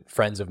Christian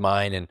friends of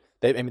mine, and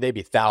they'd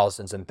be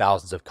thousands and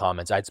thousands of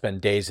comments. I'd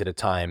spend days at a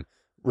time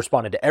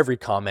responding to every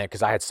comment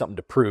because I had something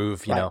to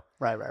prove, you know.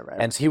 Right.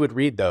 And so he would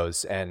read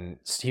those, and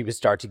he would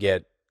start to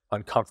get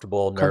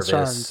uncomfortable,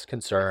 nervous,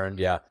 concerned.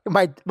 Yeah.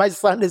 My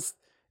son is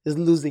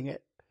losing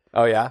it.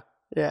 Oh yeah.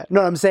 Yeah.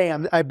 No, I'm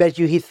saying, I bet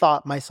you he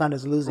thought my son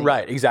is losing.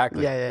 Right.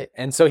 Exactly. Yeah.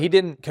 And so he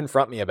didn't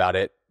confront me about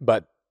it,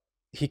 but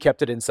he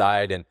kept it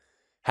inside, and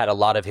had a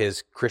lot of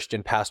his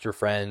Christian pastor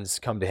friends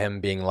come to him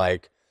being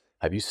like,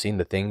 "Have you seen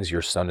the things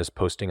your son is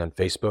posting on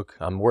Facebook?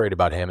 I'm worried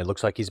about him. It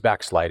looks like he's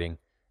backsliding,"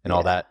 and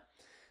all that.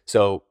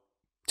 So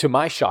to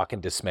my shock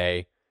and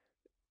dismay,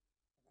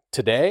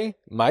 today,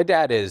 my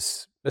dad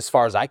is, as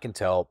far as I can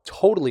tell,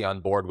 totally on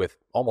board with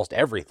almost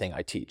everything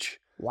I teach.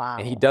 Wow.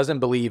 And he doesn't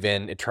believe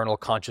in eternal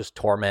conscious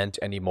torment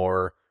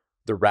anymore,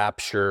 the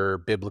rapture,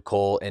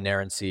 biblical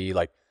inerrancy.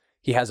 Like,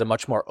 he has a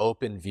much more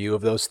open view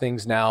of those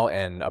things now,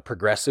 and a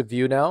progressive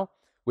view now,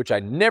 which I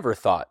never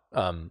thought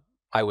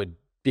I would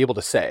be able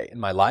to say in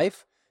my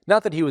life.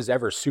 Not that he was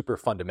ever super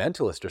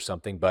fundamentalist or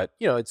something, but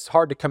it's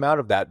hard to come out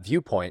of that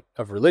viewpoint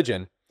of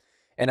religion.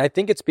 And I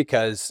think it's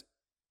because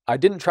I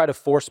didn't try to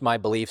force my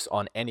beliefs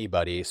on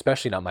anybody,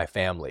 especially not my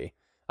family.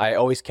 I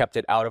always kept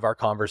it out of our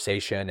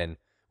conversation and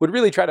would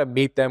really try to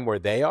meet them where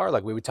they are.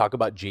 Like, we would talk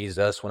about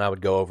Jesus when I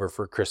would go over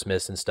for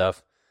Christmas and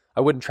stuff.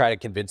 I wouldn't try to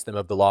convince them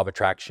of the law of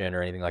attraction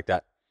or anything like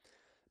that.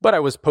 But I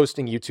was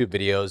posting YouTube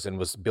videos and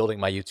was building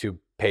my YouTube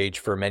page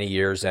for many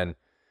years. And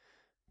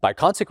by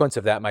consequence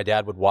of that, my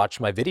dad would watch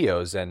my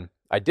videos. And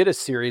I did a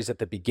series at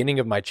the beginning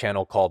of my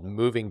channel called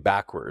Moving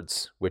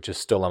Backwards, which is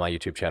still on my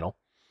YouTube channel.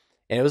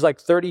 And it was like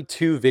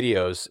 32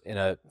 videos in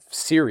a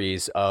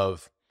series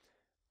of,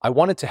 I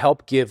wanted to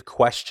help give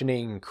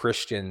questioning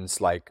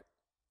Christians like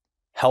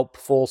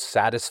helpful,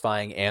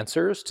 satisfying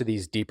answers to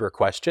these deeper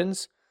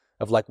questions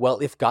of like, well,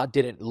 if God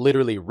didn't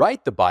literally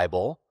write the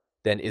Bible,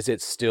 then is it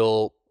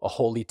still a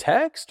holy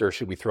text, or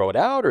should we throw it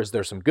out, or is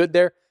there some good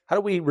there? How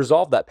do we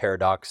resolve that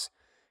paradox?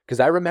 Because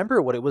I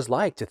remember what it was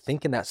like to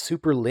think in that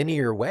super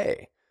linear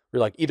way. We're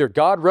like, either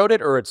God wrote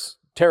it or it's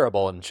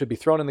terrible and should be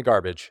thrown in the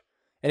garbage.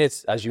 And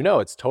it's, as you know,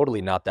 it's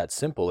totally not that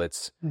simple.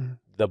 It's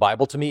the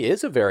Bible to me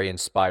is a very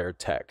inspired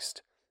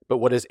text. But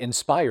what does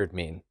inspired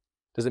mean?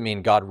 Does it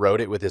mean God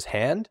wrote it with his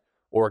hand,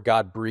 or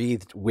God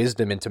breathed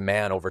wisdom into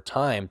man over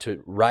time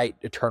to write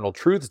eternal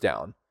truths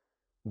down?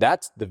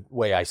 That's the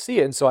way I see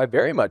it. And so I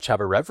very much have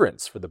a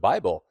reverence for the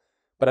Bible,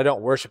 but I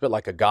don't worship it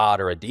like a god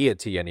or a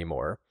deity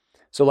anymore.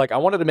 So like, I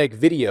wanted to make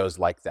videos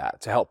like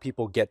that to help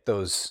people get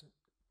those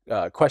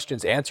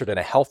questions answered in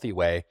a healthy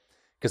way.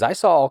 Because I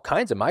saw all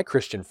kinds of my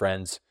Christian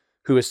friends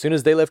who, as soon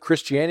as they left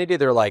Christianity,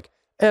 they're like,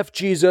 F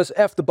Jesus,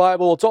 F the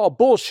Bible, it's all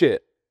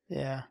bullshit.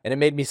 Yeah. And it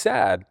made me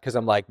sad because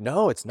I'm like,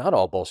 no, it's not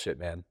all bullshit,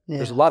 man. Yeah.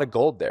 There's a lot of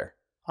gold there.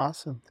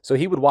 Awesome. So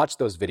he would watch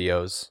those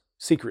videos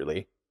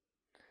secretly,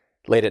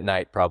 late at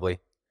night probably.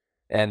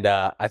 And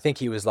I think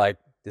he was like,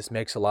 this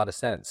makes a lot of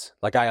sense.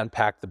 Like I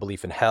unpacked the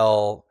belief in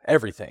hell,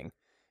 everything,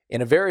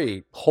 in a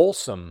very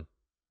wholesome,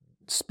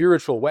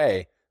 spiritual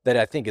way that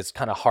I think is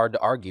kind of hard to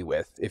argue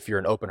with if you're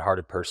an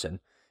open-hearted person.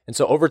 And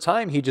so over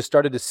time, he just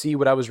started to see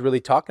what I was really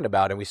talking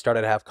about, and we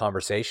started to have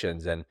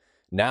conversations. And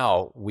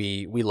now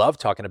we love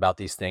talking about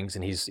these things,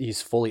 and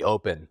he's fully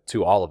open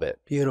to all of it.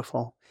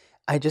 Beautiful.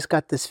 I just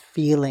got this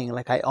feeling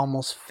like I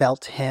almost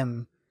felt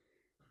him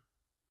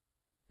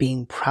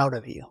being proud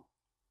of you.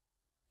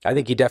 I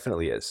think he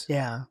definitely is.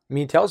 Yeah. I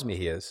mean, he tells me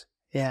he is.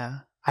 Yeah.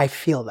 I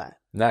feel that.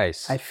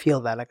 Nice. I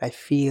feel that. Like I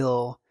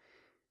feel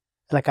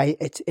like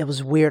it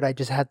was weird. I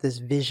just had this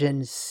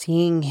vision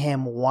seeing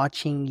him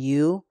watching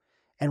you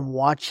and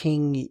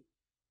watching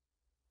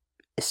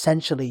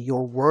essentially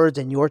your words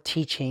and your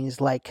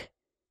teachings like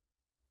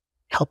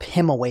help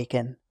him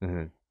awaken,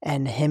 Mm-hmm.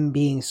 and him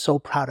being so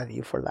proud of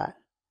you for that.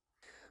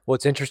 Well,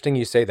 it's interesting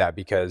you say that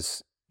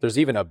because there's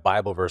even a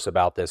Bible verse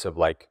about this of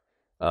like,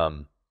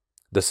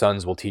 the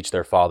sons will teach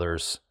their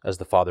fathers as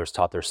the fathers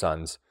taught their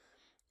sons.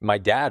 My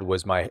dad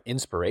was my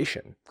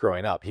inspiration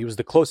growing up. He was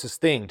the closest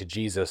thing to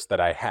Jesus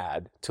that I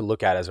had to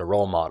look at as a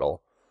role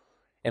model.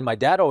 And my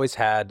dad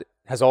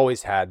has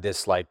always had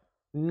this like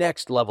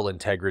next level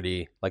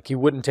integrity. Like he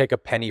wouldn't take a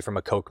penny from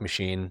a Coke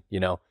machine, you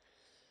know,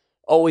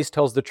 always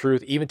tells the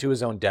truth, even to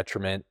his own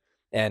detriment,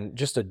 and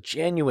just a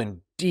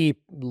genuine,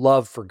 deep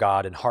love for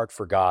God and heart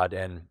for God.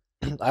 And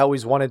I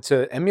always wanted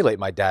to emulate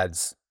my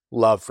dad's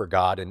love for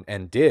God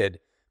and did,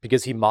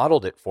 because he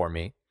modeled it for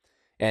me.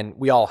 And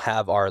we all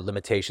have our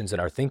limitations in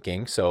our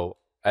thinking. So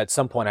at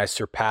some point I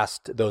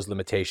surpassed those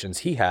limitations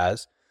he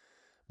has.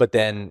 But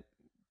then,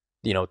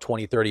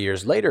 20, 30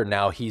 years later,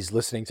 now he's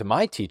listening to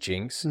my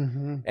teachings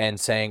and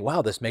saying,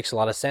 wow, this makes a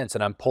lot of sense.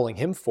 And I'm pulling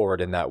him forward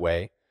in that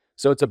way.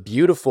 So it's a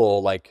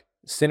beautiful like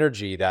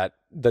synergy that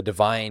the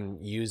divine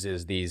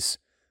uses, these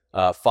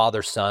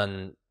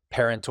father-son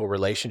parental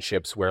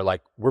relationships where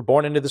like we're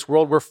born into this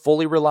world, we're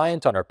fully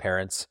reliant on our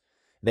parents.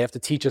 They have to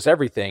teach us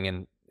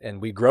everything,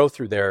 and we grow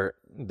through their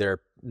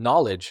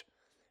knowledge.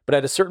 But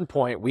at a certain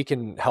point, we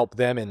can help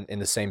them in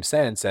the same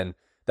sense. And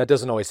that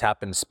doesn't always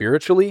happen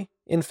spiritually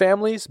in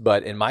families,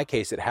 but in my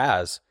case, it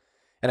has.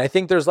 And I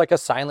think there's like a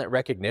silent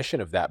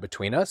recognition of that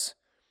between us,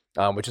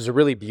 which is a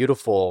really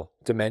beautiful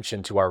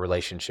dimension to our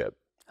relationship.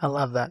 I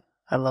love that.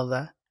 I love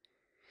that.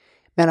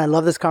 Man, I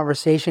love this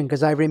conversation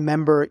because I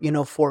remember,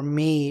 for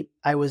me,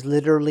 I was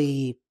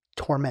literally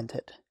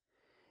tormented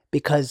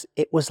because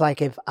it was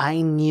like if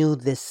I knew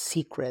this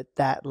secret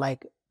that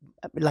like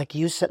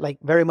you said, like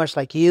very much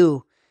like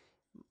you,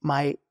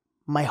 my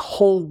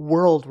whole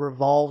world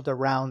revolved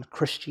around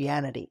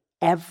Christianity.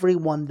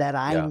 Everyone that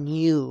I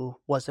knew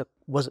was a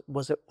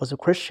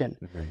Christian.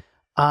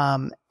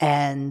 Mm-hmm.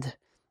 And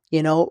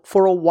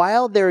for a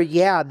while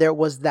there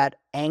was that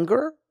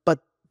anger,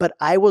 but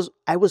I was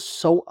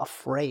so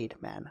afraid,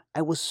 man.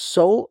 I was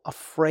so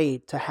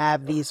afraid to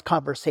have these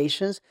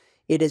conversations.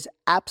 It is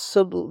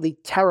absolutely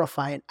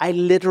terrifying. I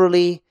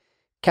literally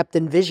kept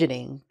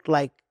envisioning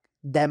like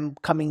them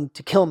coming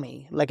to kill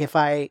me, like if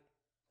I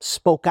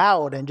spoke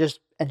out and just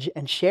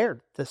and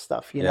shared this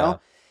stuff, you know.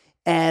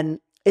 And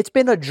it's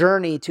been a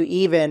journey to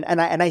even,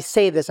 and I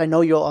say this, I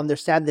know you'll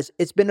understand this.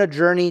 It's been a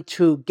journey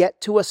to get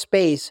to a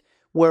space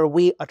where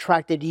we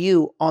attracted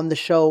you on the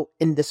show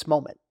in this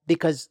moment,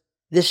 because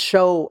this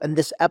show and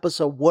this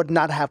episode would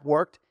not have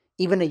worked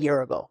even a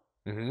year ago.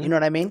 Mm-hmm. You know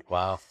what I mean?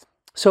 Wow.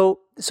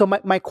 So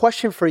my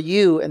question for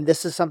you, and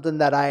this is something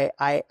that I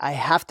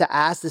have to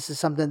ask, this is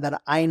something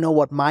that I know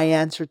what my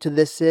answer to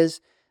this is.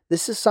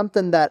 This is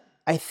something that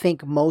I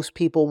think most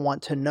people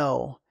want to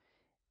know.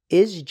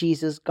 Is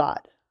Jesus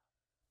God?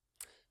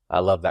 I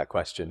love that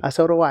question.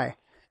 So do I.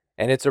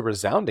 And it's a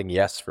resounding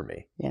yes for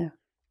me. Yeah.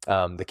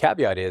 The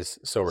caveat is,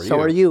 so are you. So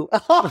are you.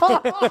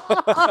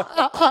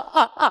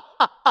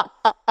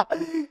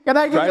 Can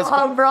I give you a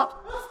hug, bro?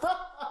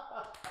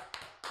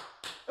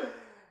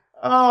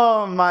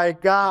 Oh my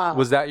God.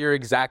 Was that your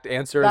exact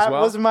answer as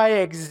well? That was my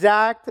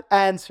exact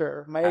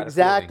answer. My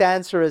exact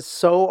answer is,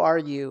 so are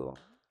you.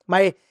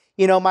 My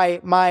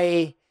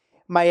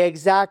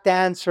exact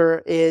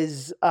answer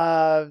is,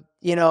 I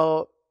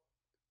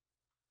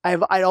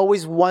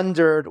always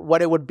wondered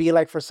what it would be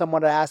like for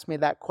someone to ask me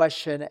that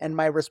question. And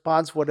my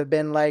response would have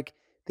been like,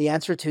 the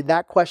answer to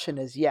that question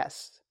is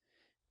yes.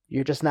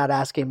 You're just not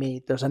asking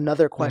me. There's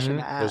another question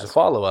to ask. There's a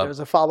follow-up. There's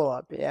a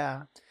follow-up.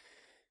 Yeah.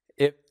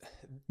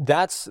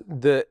 That's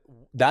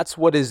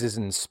what is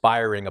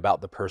inspiring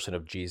about the person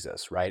of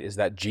Jesus, right? Is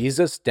that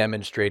Jesus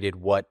demonstrated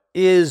what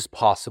is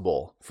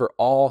possible for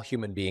all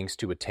human beings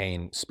to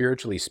attain,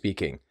 spiritually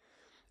speaking.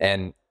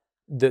 And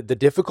the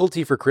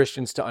difficulty for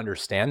Christians to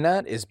understand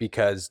that is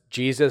because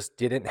Jesus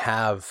didn't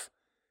have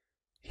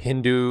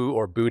Hindu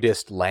or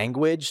Buddhist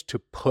language to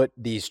put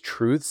these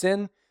truths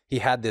in. He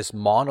had this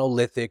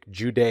monolithic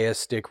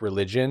Judaistic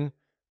religion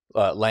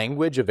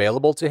language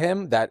available to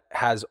him that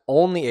has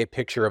only a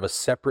picture of a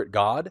separate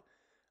God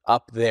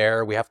up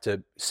there. We have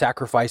to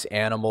sacrifice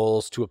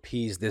animals to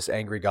appease this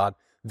angry God.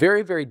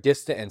 Very, very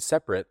distant and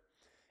separate.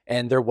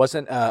 And there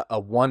wasn't a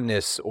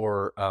oneness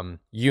or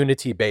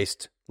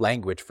unity-based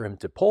language for him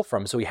to pull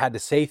from. So he had to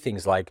say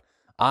things like,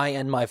 I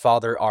and my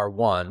Father are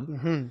one.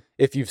 Mm-hmm.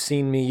 If you've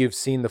seen me, you've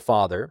seen the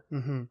Father.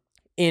 Mm-hmm.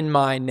 In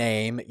my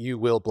name, you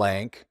will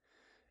blank.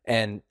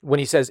 And when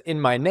he says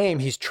in my name,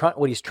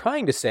 what he's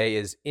trying to say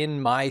is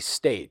in my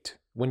state.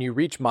 When you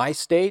reach my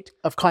state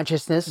Of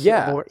consciousness.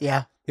 Yeah.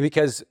 Yeah.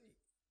 Because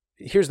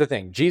here's the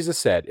thing. Jesus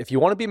said, if you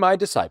want to be my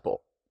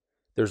disciple,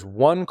 there's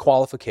one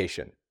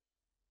qualification.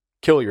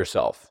 Kill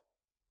yourself.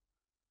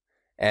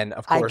 And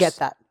of course, I get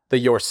that. The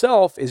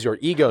yourself is your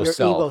ego Your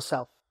self. ego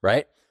self.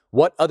 Right?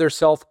 What other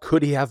self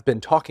could he have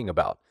been talking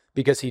about?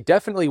 Because he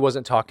definitely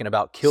wasn't talking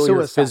about kill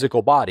your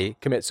physical body,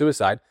 commit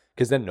suicide,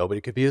 because then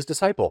nobody could be his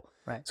disciple.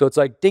 Right. So it's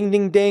like, ding,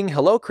 ding, ding.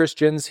 Hello,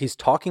 Christians. He's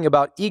talking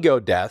about ego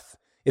death.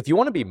 If you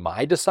want to be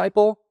my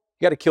disciple,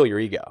 you got to kill your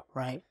ego.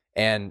 Right.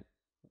 And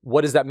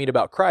what does that mean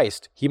about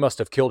Christ? He must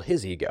have killed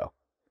his ego.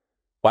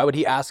 Why would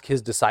he ask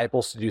his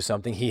disciples to do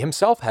something he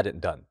himself hadn't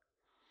done?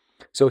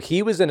 So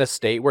he was in a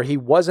state where he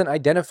wasn't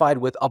identified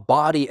with a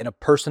body and a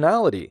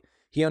personality.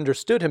 He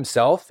understood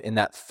himself in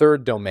that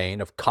third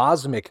domain of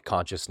cosmic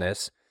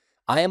consciousness.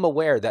 I am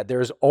aware that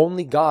there is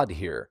only God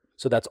here.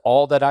 So that's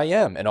all that I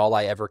am and all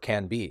I ever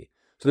can be.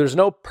 So there's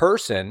no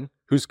person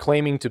who's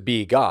claiming to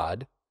be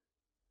God.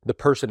 The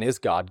person is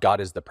God.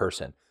 God is the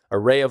person. A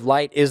ray of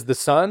light is the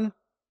sun.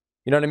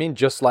 You know what I mean?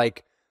 Just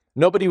like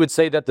nobody would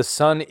say that the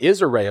sun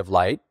is a ray of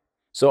light.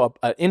 So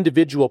an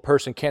individual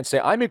person can't say,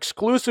 I'm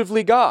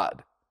exclusively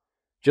God.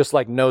 Just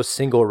like no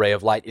single ray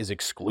of light is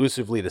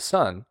exclusively the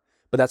sun.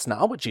 But that's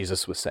not what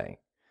Jesus was saying.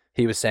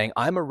 He was saying,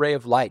 I'm a ray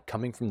of light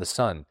coming from the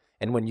sun.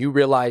 And when you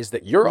realize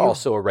that you're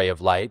also a ray of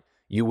light,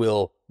 you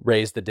will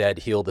raise the dead,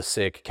 heal the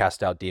sick,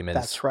 cast out demons.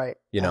 That's right.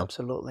 You know?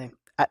 Absolutely.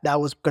 That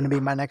was going to be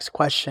my next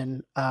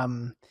question.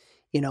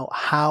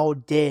 How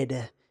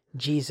did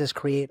Jesus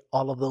create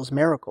all of those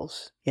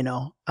miracles?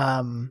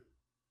 I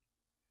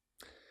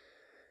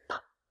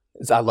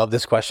love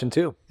this question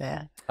too.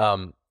 Yeah.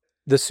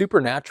 The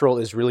supernatural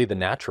is really the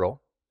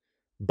natural,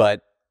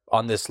 but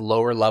on this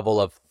lower level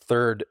of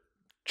third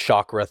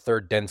chakra,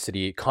 third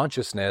density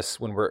consciousness,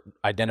 when we're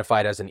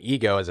identified as an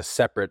ego, as a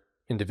separate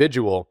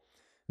individual,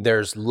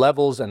 there's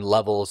levels and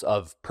levels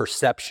of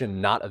perception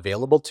not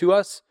available to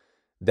us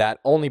that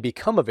only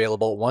become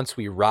available once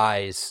we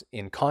rise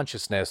in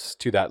consciousness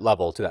to that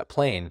level, to that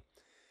plane.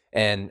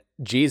 And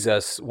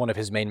Jesus, one of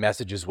his main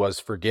messages was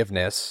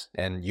forgiveness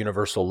and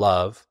universal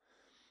love.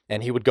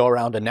 And he would go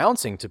around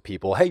announcing to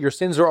people, hey, your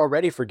sins are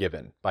already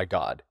forgiven by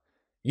God.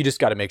 You just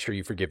got to make sure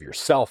you forgive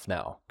yourself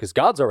now, because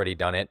God's already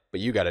done it, but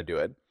you got to do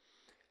it.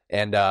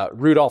 And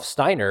Rudolf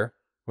Steiner,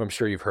 who I'm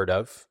sure you've heard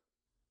of.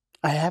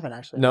 I haven't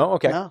actually. No?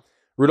 Okay. No.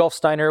 Rudolf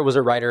Steiner was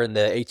a writer in the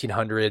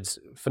 1800s,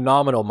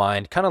 phenomenal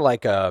mind, kind of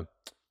like a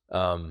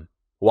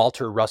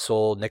Walter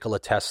Russell, Nikola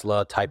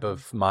Tesla type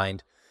of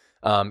mind.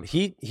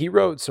 He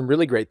wrote some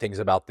really great things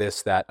about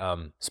this, that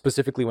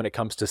specifically when it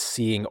comes to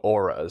seeing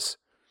auras.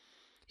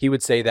 He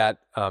would say that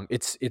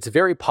it's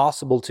very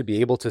possible to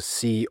be able to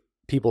see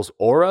people's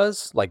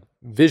auras, like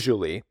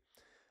visually,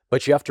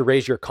 but you have to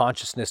raise your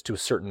consciousness to a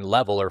certain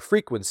level or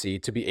frequency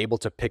to be able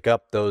to pick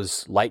up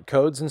those light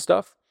codes and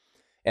stuff.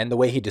 And the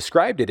way he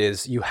described it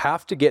is you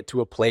have to get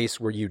to a place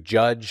where you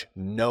judge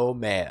no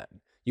man.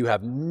 You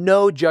have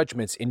no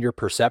judgments in your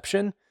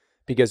perception,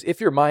 because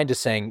if your mind is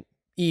saying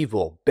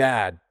evil,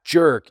 bad,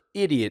 jerk,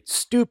 idiot,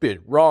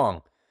 stupid,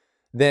 wrong,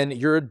 then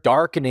you're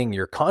darkening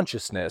your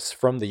consciousness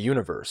from the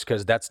universe,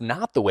 because that's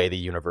not the way the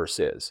universe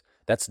is.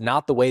 That's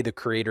not the way the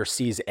creator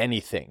sees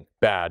anything.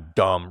 Bad,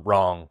 dumb,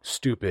 wrong,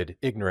 stupid,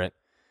 ignorant.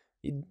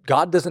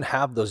 God doesn't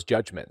have those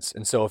judgments.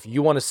 And so if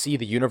you want to see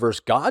the universe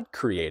God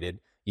created,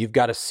 you've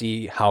got to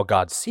see how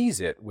God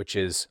sees it, which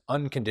is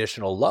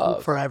unconditional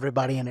love. For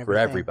everybody and everything. For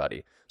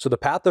everybody. So the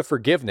path of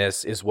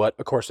forgiveness is what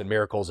A Course in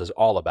Miracles is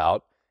all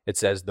about. It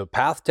says the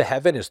path to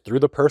heaven is through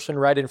the person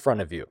right in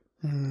front of you.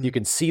 You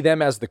can see them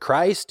as the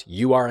Christ,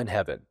 you are in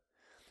heaven.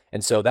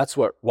 And so that's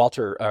what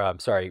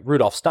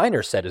Rudolf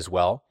Steiner said as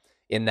well,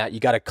 in that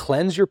you got to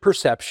cleanse your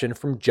perception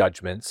from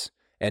judgments.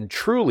 And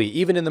truly,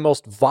 even in the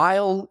most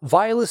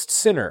vilest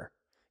sinner,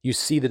 you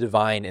see the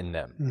divine in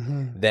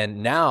them.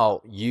 Then now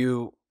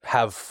you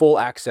have full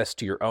access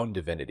to your own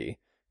divinity.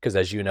 Because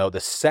as you know, the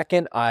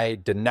second I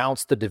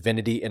denounce the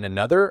divinity in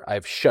another,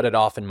 I've shut it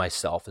off in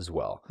myself as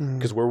well.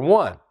 Because we're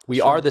one. We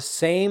are the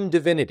same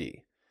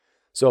divinity.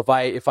 So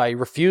if I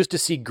refuse to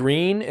see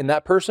green in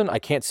that person, I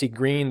can't see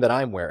green that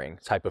I'm wearing,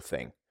 type of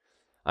thing.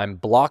 I'm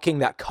blocking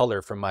that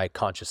color from my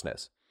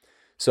consciousness.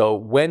 So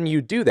when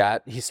you do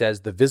that, he says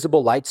the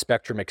visible light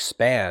spectrum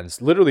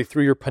expands literally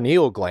through your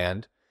pineal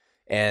gland,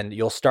 and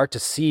you'll start to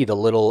see the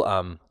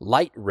little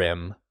light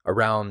rim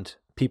around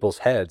people's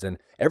heads. And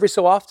every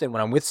so often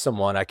when I'm with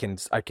someone, I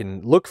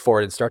can look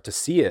for it and start to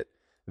see it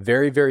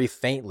very, very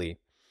faintly.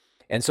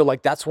 And so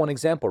like that's one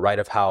example, right,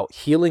 of how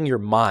healing your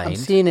mind. I'm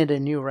seeing it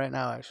in you right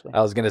now, actually.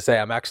 I was going to say,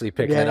 I'm actually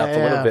picking Yeah, it up a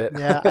little bit.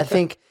 yeah. I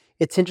think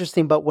it's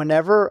interesting, but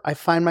whenever I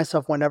find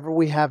myself, whenever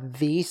we have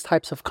these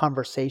types of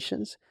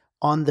conversations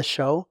on the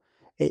show,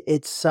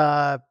 it's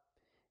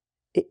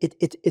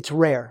it's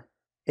rare.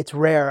 It's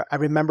rare. I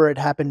remember it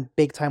happened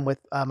big time with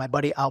my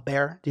buddy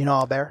Albert. Do you know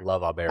Albert?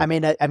 Love Albert. I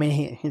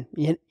mean,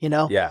 you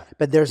know. Yeah.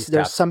 But he's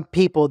there's tapped. some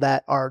people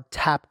that are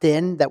tapped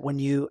in, that when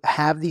you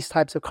have these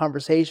types of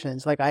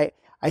conversations, like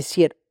I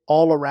see it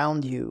all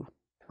around you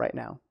right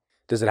now.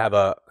 Does it have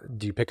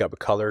do you pick up a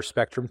color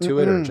spectrum to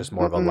it, or just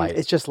more of a light?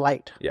 It's just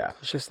light. Yeah.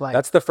 It's just light.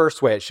 That's the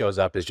first way it shows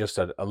up, is just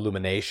an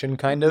illumination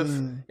kind of.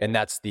 Mm. And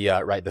that's the,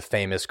 right, the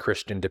famous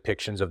Christian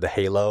depictions of the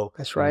halo.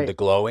 That's and right. the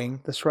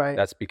glowing. That's right.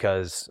 That's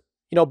because,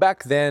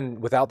 back then,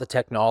 without the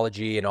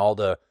technology and all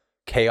the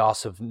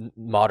chaos of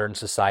modern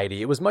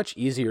society, it was much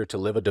easier to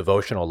live a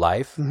devotional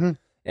life. Mm-hmm.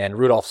 And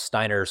Rudolf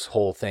Steiner's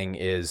whole thing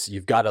is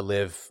you've got to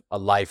live a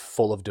life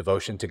full of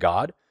devotion to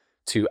God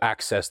to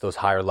access those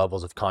higher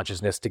levels of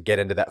consciousness, to get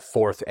into that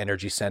fourth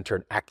energy center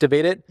and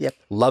activate it. Yep.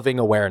 Loving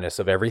awareness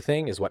of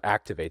everything is what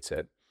activates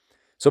it.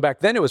 So back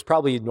then it was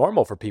probably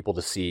normal for people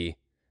to see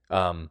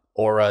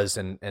auras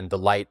and the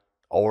light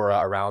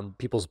aura around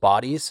people's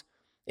bodies.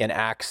 In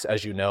Acts,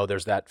 as you know,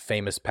 there's that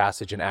famous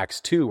passage in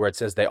Acts 2 where it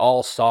says they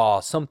all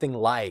saw something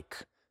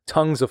like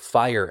tongues of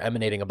fire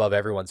emanating above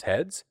everyone's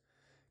heads,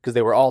 because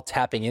they were all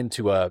tapping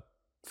into a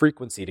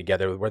frequency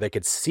together where they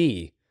could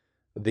see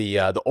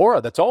the aura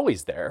that's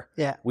always there.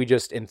 Yeah. We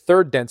just, in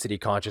third density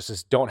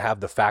consciousness, don't have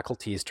the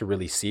faculties to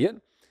really see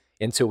it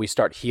until we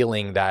start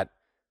healing that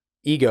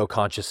ego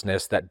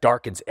consciousness that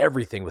darkens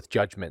everything with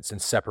judgments and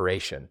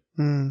separation.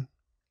 Mm.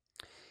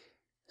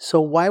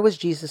 So why was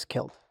Jesus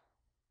killed?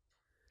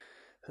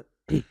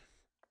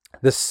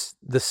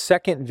 The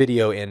second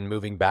video in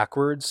Moving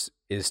Backwards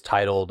is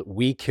titled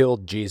 "We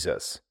Killed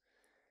Jesus."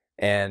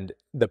 And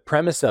the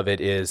premise of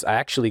it is, I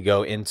actually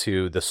go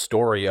into the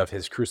story of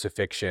his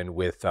crucifixion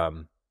with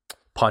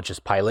Pontius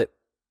Pilate.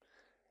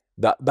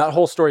 That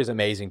whole story is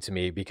amazing to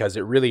me because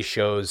it really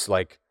shows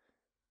like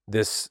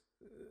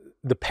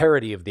the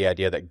parody of the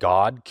idea that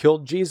God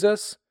killed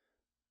Jesus.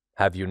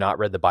 Have you not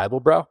read the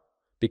Bible, bro?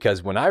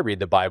 Because when I read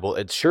the Bible,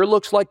 it sure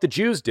looks like the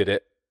Jews did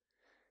it.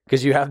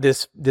 Because you have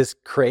this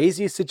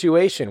crazy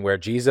situation where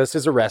Jesus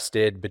is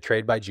arrested,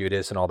 betrayed by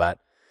Judas and all that,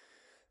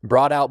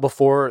 brought out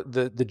before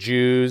the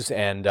Jews,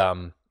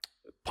 and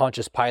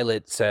Pontius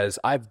Pilate says,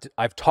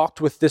 I've talked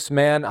with this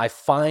man. I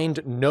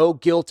find no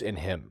guilt in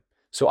him,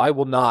 so I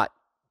will not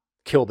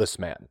kill this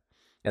man.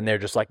 And they're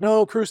just like,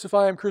 no,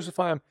 crucify him,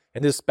 crucify him.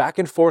 And this back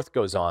and forth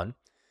goes on.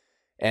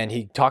 And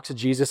he talks to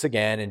Jesus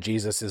again, and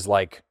Jesus is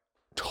like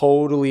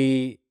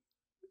totally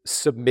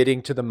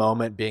submitting to the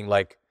moment, being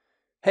like,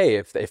 hey,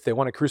 if they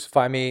want to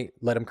crucify me,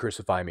 let them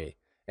crucify me.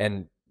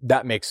 And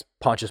that makes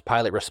Pontius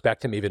Pilate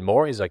respect him even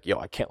more. He's like, yo,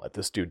 I can't let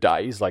this dude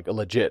die. He's like a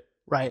legit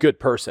good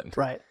person.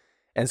 Right.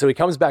 And so he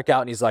comes back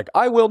out and he's like,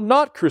 I will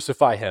not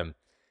crucify him.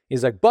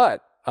 He's like,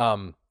 but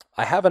I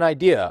have an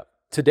idea.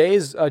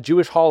 Today's a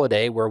Jewish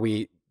holiday where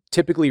we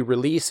typically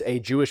release a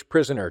Jewish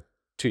prisoner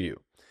to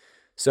you.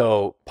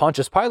 So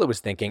Pontius Pilate was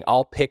thinking,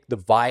 I'll pick the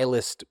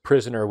vilest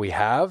prisoner we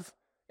have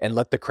and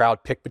let the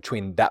crowd pick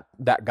between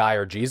that guy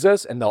or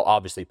Jesus, and they'll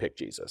obviously pick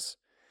Jesus.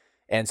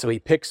 And so he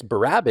picks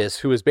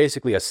Barabbas, who is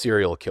basically a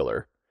serial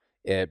killer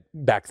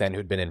back then,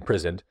 who'd been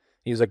imprisoned.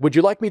 He's like, would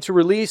you like me to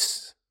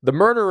release the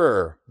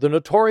murderer, the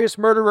notorious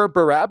murderer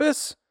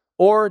Barabbas,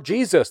 or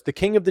Jesus, the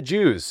King of the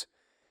Jews?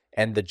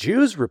 And the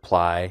Jews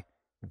reply,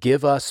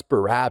 give us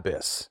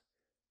Barabbas.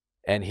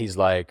 And he's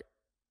like,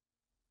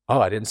 oh,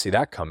 I didn't see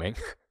that coming.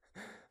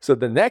 So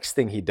the next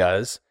thing he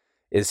does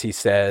is he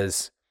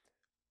says,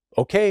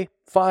 okay,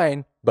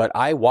 fine, but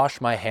I wash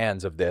my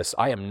hands of this.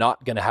 I am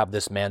not going to have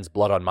this man's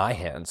blood on my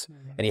hands.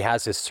 Mm-hmm. And he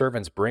has his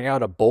servants bring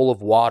out a bowl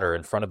of water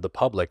in front of the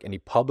public, and he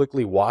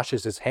publicly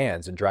washes his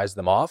hands and dries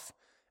them off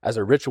as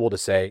a ritual to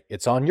say,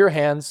 it's on your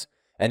hands.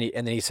 And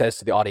then he says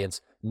to the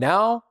audience,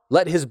 now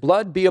let his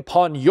blood be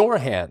upon your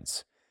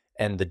hands.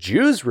 And the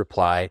Jews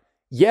reply,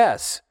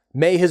 yes,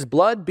 may his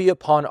blood be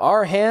upon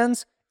our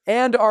hands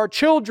and our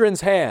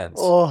children's hands.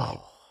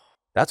 Oh,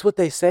 that's what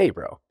they say,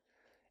 bro.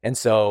 And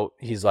so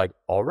he's like,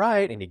 all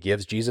right. And he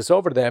gives Jesus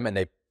over to them, and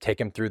they take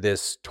him through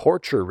this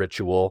torture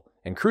ritual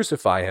and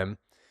crucify him.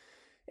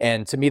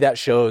 And to me, that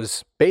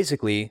shows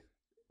basically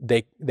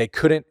they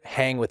couldn't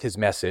hang with his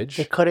message.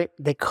 They couldn't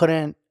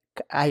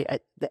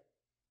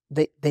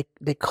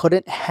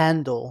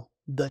handle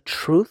the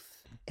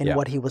truth in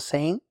what he was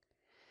saying,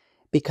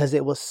 because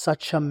it was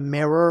such a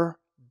mirror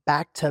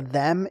back to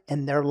them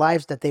in their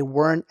lives that they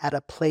weren't at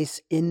a place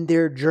in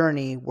their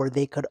journey where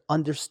they could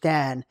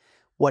understand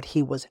what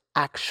he was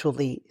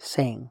actually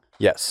saying.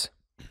 Yes.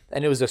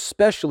 And it was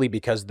especially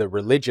because the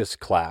religious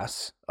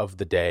class of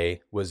the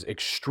day was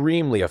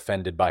extremely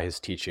offended by his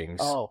teachings.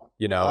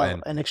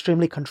 And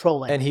extremely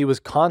controlling. And he was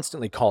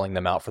constantly calling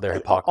them out for their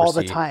hypocrisy. All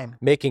the time.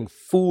 Making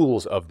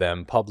fools of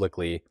them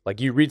publicly.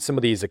 Like, you read some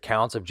of these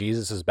accounts of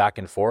Jesus's back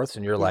and forths,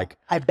 and you're like,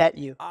 I bet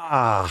you.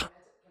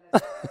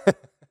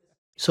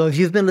 So, if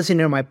you've been listening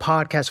to my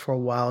podcast for a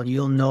while,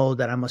 you'll know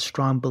that I'm a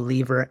strong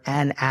believer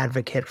and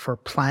advocate for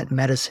plant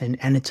medicine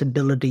and its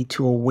ability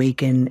to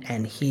awaken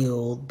and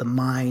heal the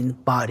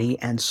mind, body,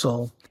 and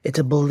soul. It's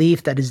a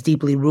belief that is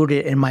deeply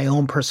rooted in my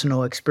own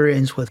personal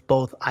experience with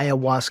both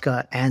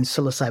ayahuasca and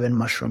psilocybin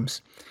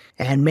mushrooms.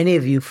 And many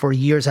of you for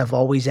years have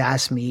always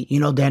asked me,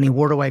 Danny,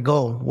 where do I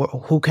go?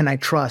 Who can I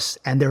trust?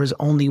 And there is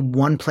only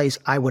one place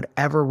I would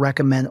ever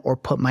recommend or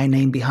put my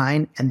name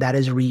behind, and that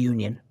is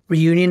Reunion.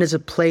 Reunion is a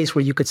place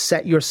where you could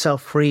set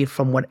yourself free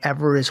from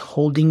whatever is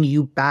holding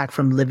you back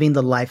from living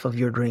the life of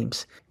your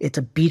dreams. It's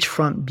a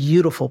beachfront,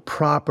 beautiful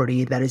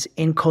property that is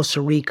in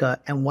Costa Rica.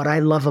 And what I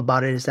love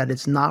about it is that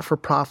it's not for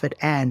profit.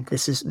 And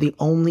this is the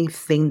only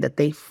thing that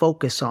they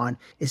focus on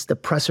is the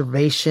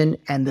preservation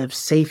and the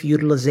safe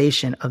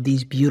utilization of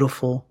these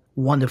beautiful,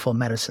 wonderful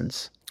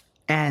medicines.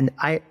 And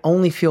I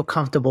only feel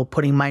comfortable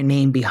putting my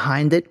name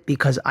behind it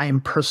because I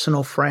am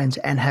personal friends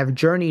and have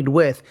journeyed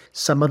with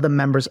some of the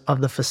members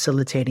of the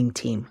facilitating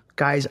team.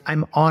 Guys,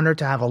 I'm honored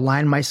to have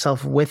aligned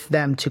myself with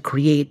them to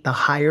create the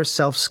Higher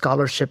Self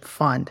Scholarship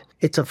Fund.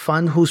 It's a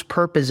fund whose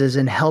purpose is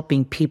in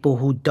helping people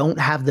who don't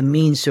have the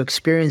means to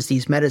experience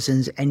these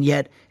medicines and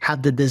yet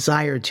have the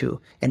desire to.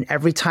 And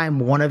every time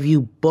one of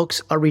you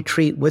books a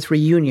retreat with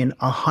Reunion,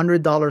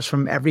 $100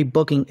 from every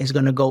booking is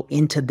going to go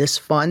into this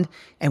fund,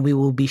 and we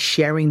will be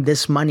sharing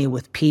this money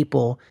with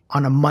people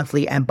on a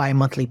monthly and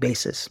bi-monthly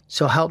basis.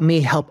 So help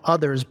me help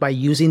others by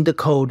using the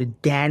code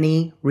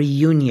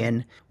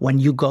DannyReunion when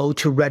you go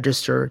to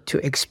register to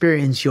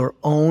experience your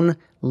own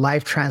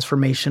life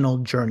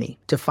transformational journey.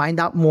 To find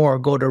out more,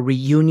 go to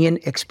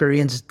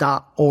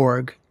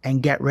reunionexperience.org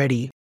and get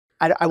ready.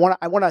 I want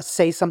to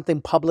say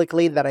something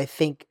publicly that I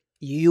think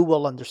you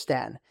will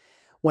understand.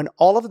 When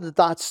all of the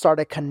dots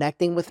started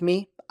connecting with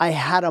me, I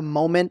had a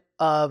moment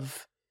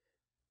of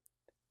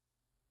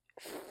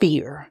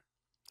fear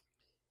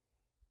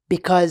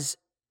because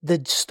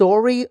the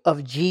story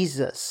of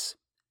Jesus,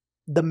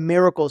 the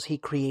miracles he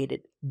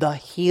created, the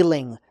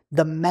healing,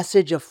 the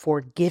message of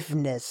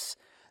forgiveness,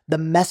 the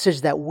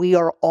message that we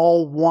are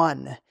all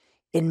one.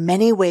 In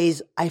many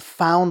ways, I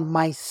found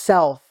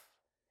myself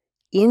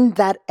in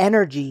that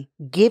energy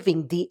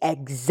giving the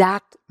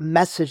exact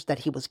message that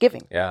he was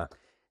giving. Yeah.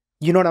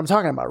 You know what I'm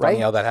talking about, right?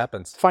 Funny how that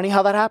happens. Funny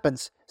how that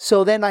happens.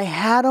 So then I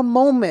had a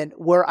moment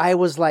where I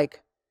was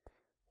like,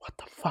 what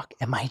the fuck?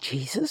 Am I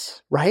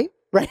Jesus? Right?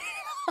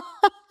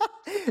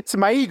 It's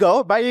my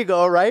ego,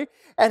 right?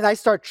 And I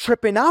start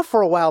tripping out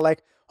for a while,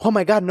 like, oh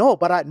my God, no,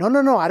 but I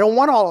don't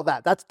want all of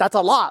that. That's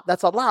a lot,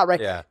 right?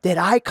 Yeah. Did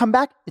I come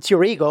back? It's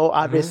your ego,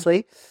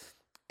 obviously.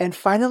 And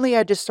finally,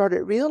 I just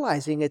started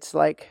realizing it's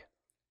like,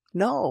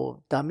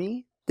 no,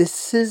 dummy,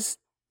 this is,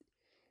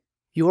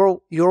 you're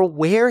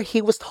where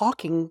he was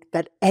talking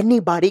that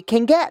anybody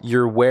can get.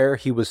 You're where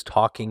he was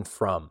talking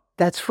from.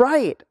 That's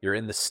right. You're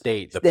in the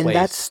state, the In place.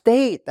 that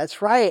state,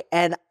 that's right.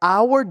 And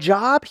our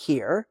job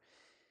here,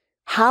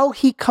 how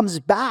he comes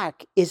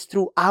back is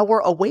through our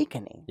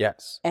awakening.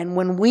 Yes. And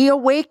when we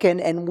awaken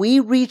and we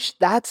reach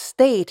that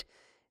state,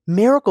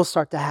 miracles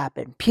start to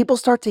happen. People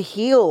start to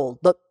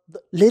heal.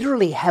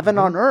 Literally heaven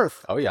on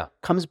earth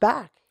comes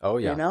back. Oh,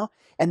 yeah. You know?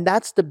 And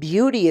that's the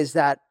beauty is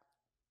that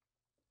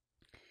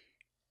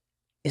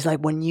it's like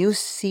when you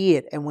see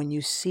it and when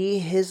you see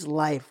his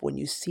life, when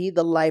you see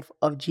the life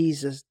of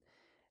Jesus,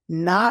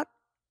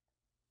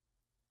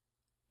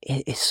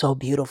 it's so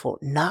beautiful.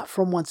 Not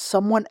from what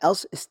someone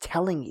else is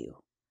telling you.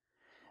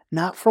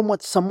 Not from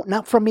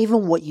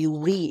even what you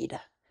read,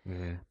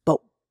 but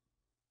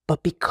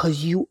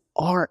because you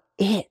are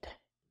it.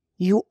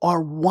 You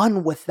are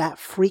one with that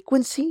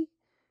frequency.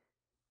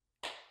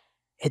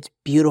 It's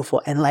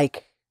beautiful. And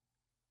like,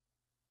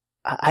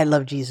 I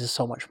love Jesus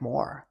so much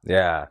more.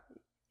 Yeah.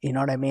 You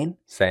know what I mean?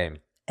 Same.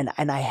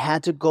 And I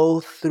had to go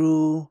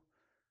through,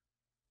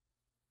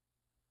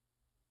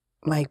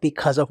 like,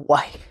 because of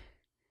why.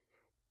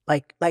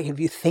 Like if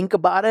you think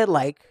about it,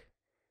 like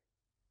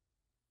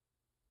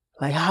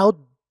how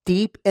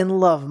deep in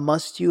love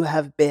must you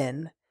have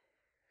been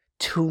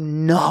to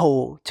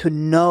know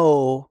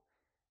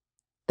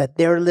that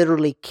they're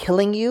literally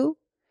killing you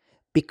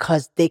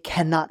because they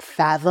cannot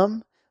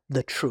fathom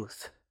the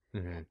truth,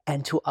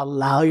 and to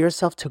allow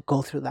yourself to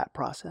go through that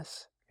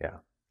process. Yeah.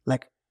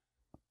 Like,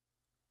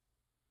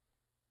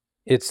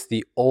 it's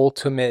the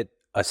ultimate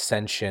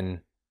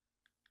ascension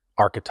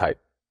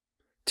archetype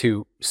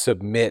to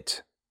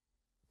submit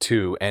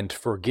to and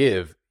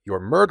forgive your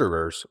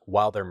murderers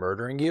while they're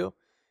murdering you.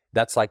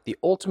 That's like the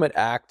ultimate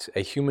act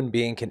a human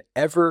being can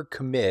ever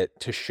commit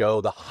to show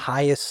the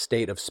highest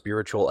state of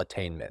spiritual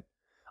attainment.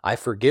 I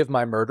forgive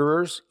my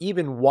murderers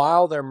even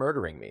while they're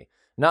murdering me.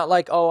 Not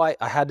like, oh, I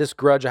had this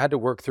grudge I had to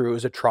work through. It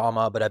was a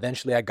trauma, but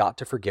eventually I got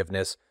to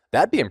forgiveness.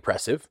 That'd be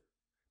impressive.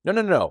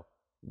 No.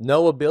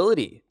 No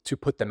ability to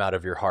put them out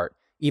of your heart,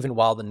 even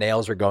while the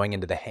nails are going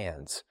into the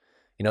hands.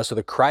 You know, so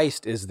the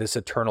Christ is this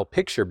eternal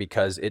picture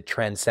because it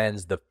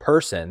transcends the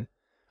person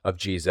of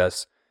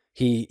Jesus.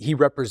 He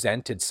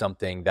represented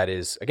something that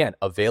is, again,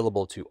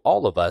 available to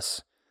all of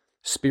us,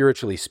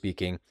 spiritually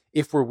speaking,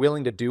 if we're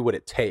willing to do what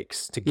it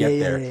takes to Yeah, get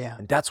yeah, there. yeah, yeah.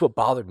 And that's what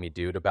bothered me,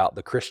 dude, about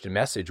the Christian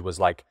message was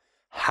like,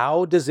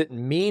 how does it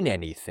mean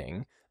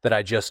anything that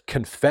I just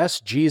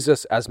confess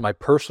Jesus as my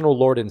personal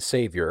Lord and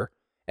Savior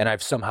and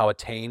I've somehow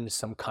attained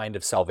some kind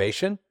of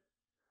salvation?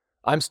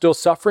 I'm still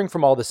suffering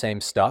from all the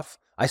same stuff.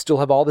 I still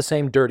have all the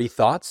same dirty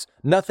thoughts.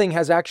 Nothing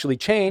has actually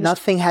changed.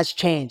 Nothing has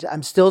changed.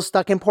 I'm still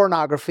stuck in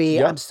pornography.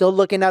 Yep. I'm still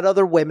looking at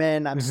other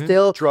women. I'm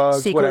still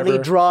Drugs, secretly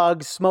whatever.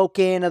 drugs,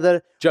 smoking,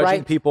 Judging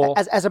right? people.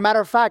 As a matter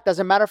of fact,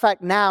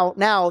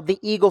 now the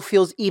ego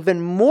feels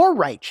even more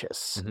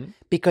righteous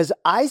because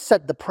I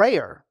said the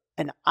prayer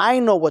and I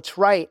know what's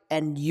right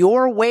and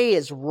your way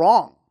is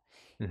wrong.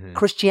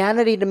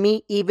 Christianity to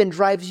me even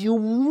drives you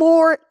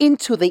more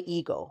into the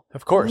ego.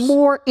 Of course.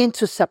 More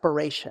into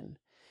separation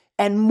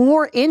and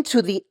more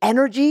into the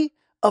energy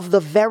of the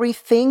very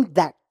thing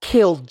that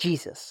killed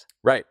Jesus.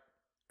 Right.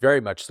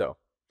 Very much so.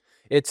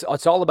 It's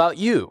all about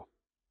you.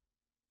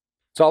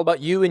 It's all about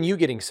you and you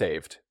getting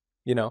saved,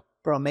 you know?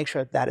 Bro, make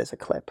sure that is a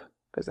clip.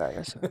 Because that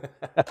is,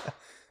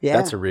 yeah.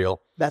 That's a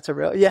real.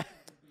 Yeah.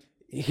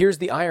 Here's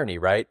the irony,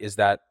 right? Is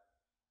that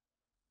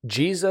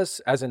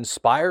Jesus, as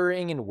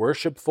inspiring and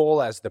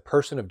worshipful as the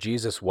person of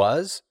Jesus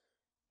was,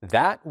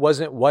 that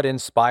wasn't what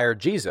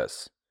inspired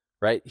Jesus,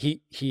 right?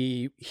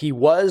 He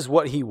was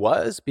what he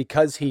was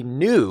because he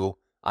knew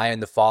I and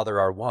the Father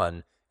are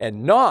one,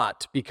 and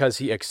not because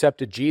he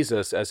accepted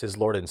Jesus as his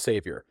Lord and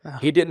Savior. No.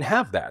 He didn't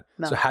have that.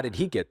 No. So how did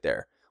he get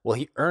there? Well,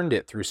 he earned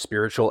it through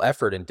spiritual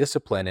effort and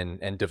discipline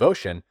and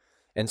devotion.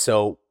 And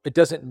so it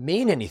doesn't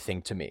mean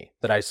anything to me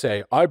that I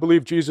say, I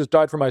believe Jesus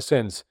died for my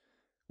sins.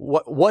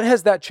 What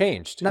has that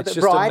changed? Nothing, it's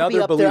just bro,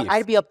 another belief.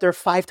 I'd be up there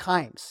 5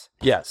 times.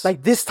 Yes.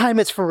 Like this time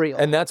it's for real.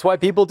 And that's why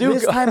people do.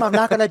 This time I'm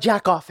not going to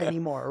jack off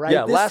anymore, right?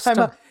 Yeah, this last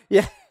time.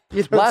 yeah.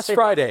 You know what I'm Last saying?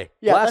 Friday.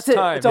 Yeah, last that's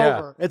time. it. It's yeah.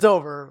 over. It's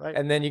over. Right?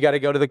 And then you got to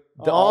go to the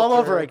all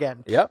altar. over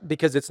again. Yep,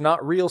 because it's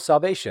not real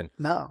salvation.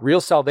 No. Real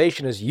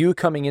salvation is you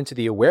coming into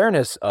the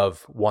awareness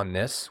of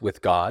oneness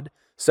with God,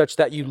 such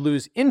that you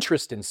lose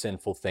interest in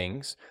sinful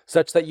things,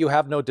 such that you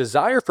have no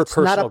desire for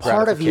personal not a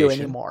part of you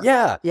gratification. anymore.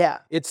 Yeah. Yeah.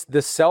 It's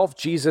the self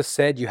Jesus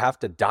said you have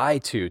to die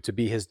to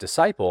be his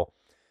disciple.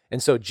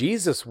 And so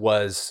Jesus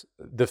was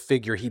the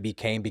figure he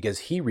became because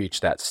he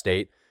reached that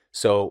state.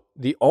 So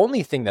the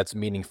only thing that's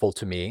meaningful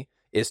to me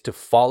is to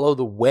follow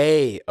the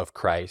way of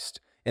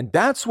Christ. And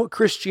that's what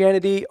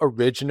Christianity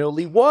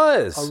originally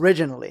was.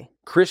 Originally.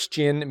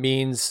 Christian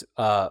means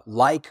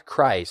like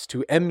Christ,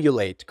 to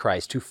emulate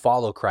Christ, to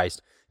follow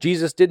Christ.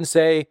 Jesus didn't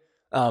say,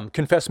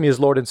 confess me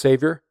as Lord and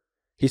Savior.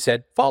 He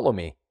said, follow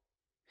me.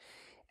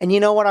 And you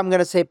know what I'm going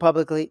to say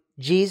publicly?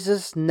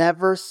 Jesus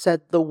never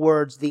said the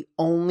words, the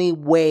only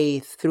way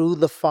through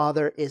the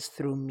Father is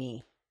through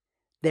me.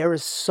 There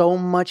is so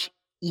much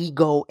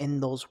ego in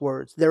those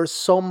words. There is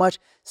so much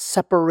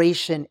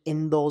separation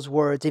in those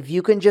words. If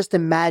you can just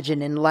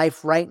imagine in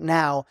life right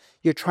now,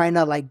 you're trying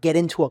to like get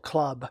into a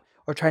club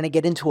or trying to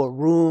get into a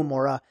room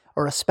or a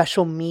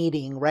special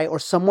meeting, right? Or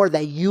somewhere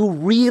that you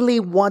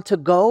really want to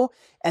go.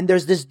 And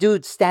there's this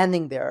dude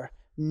standing there.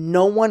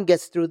 No one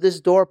gets through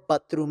this door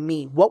but through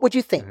me. What would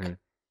you think?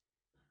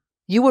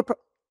 You would,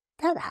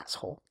 that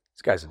asshole.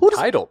 This guy's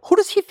entitled. Who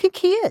does he think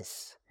he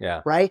is?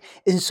 Yeah. Right?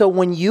 And so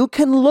when you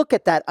can look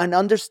at that and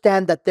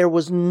understand that there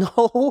was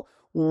no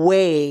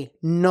way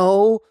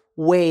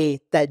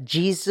that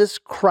Jesus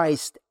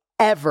Christ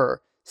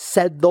ever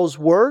said those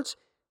words,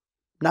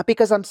 not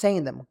because I'm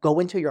saying them, go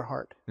into your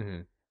heart.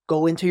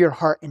 Go into your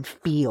heart and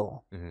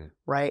feel,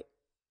 right?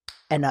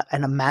 And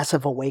a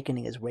massive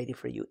awakening is waiting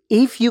for you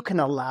if you can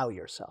allow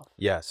yourself.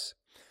 Yes.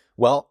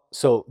 Well,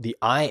 so the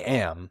I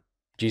am,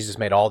 Jesus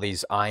made all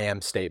these I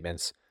am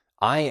statements.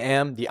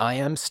 The I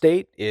am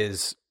state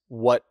is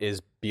what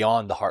is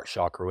beyond the heart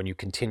chakra. When you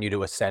continue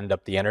to ascend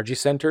up the energy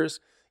centers,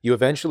 you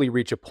eventually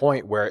reach a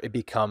point where it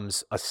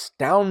becomes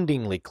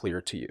astoundingly clear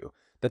to you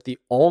that the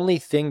only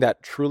thing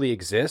that truly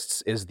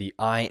exists is the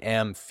I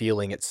am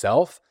feeling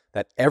itself,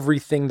 that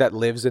everything that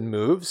lives and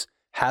moves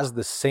has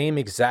the same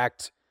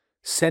exact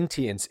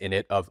sentience in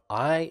it of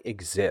I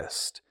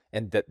exist,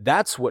 and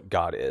that's what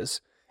God is.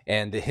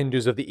 And the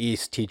Hindus of the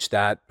East teach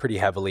that pretty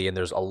heavily, and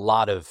there's a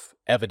lot of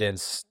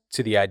evidence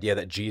to the idea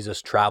that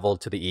Jesus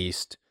traveled to the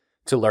East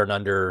to learn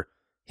under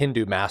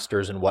Hindu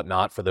masters and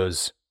whatnot for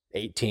those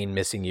 18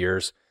 missing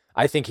years.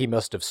 I think he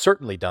must have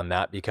certainly done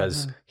that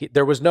because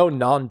there was no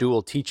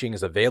non-dual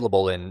teachings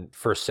available in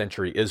first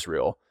century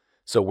Israel.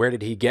 So where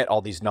did he get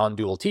all these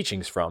non-dual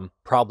teachings from?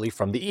 Probably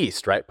from the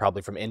East, right?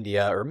 Probably from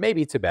India or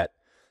maybe Tibet.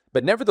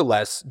 But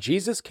nevertheless,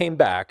 Jesus came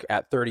back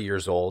at 30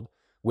 years old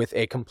with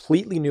a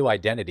completely new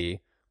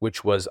identity,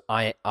 which was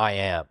I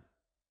am.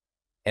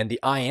 And the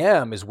I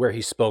am is where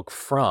he spoke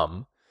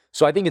from.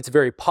 So I think it's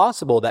very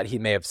possible that he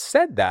may have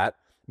said that,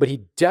 but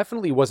he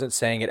definitely wasn't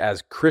saying it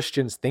as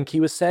Christians think he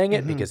was saying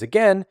it, because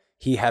again,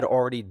 he had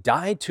already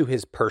died to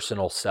his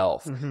personal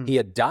self. He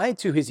had died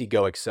to his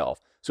egoic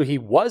self. So he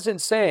wasn't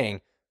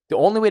saying the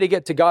only way to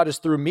get to God is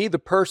through me, the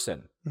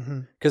person.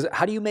 Because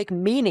how do you make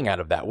meaning out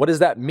of that? What does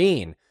that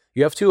mean?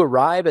 You have to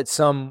arrive at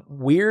some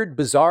weird,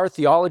 bizarre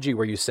theology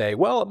where you say,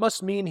 well, it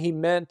must mean he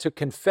meant to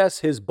confess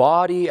his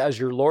body as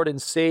your Lord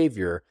and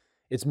Savior.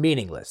 It's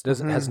meaningless. It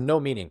has no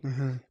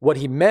meaning. What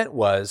he meant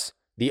was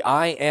the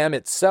I am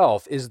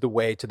itself is the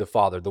way to the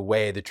Father, the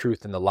way, the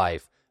truth, and the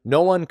life.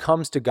 No one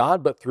comes to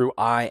God but through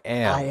I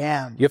am. I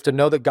am. You have to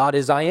know that God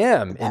is I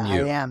am in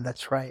you. I am.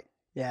 That's right.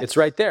 Yeah. It's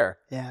right there.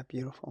 Yeah.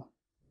 Beautiful.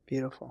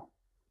 Beautiful.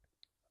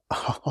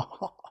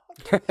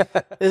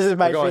 This is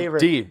my favorite.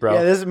 Deep, bro.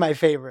 Yeah, this is my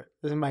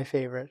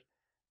favorite.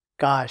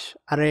 Gosh,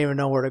 I don't even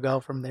know where to go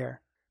from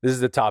there. This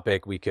is the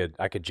topic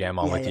I could jam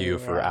on with you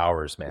for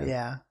hours, man.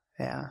 Yeah,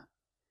 yeah.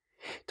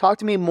 Talk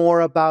to me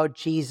more about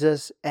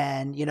Jesus,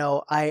 and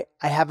I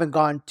haven't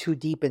gone too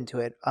deep into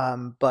it,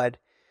 but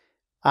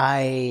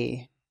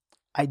I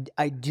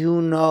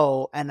do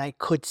know, and I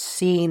could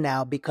see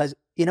now, because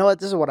you know what?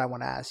 This is what I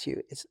want to ask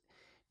you: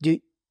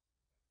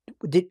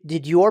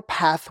 did your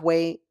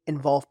pathway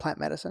involve plant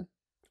medicine?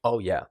 Oh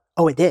yeah.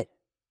 Oh, it did.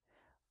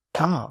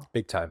 Oh,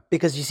 big time.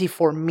 Because you see,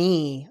 for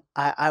me,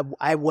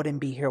 I wouldn't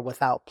be here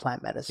without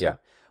plant medicine. Yeah.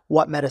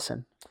 What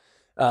medicine?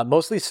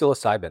 Mostly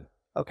psilocybin.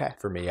 Okay.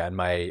 For me, in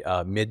my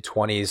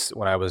mid-20s,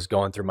 when I was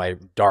going through my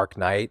dark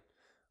night,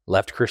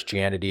 left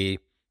Christianity,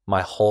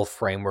 my whole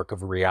framework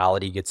of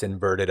reality gets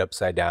inverted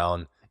upside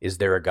down. Is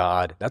there a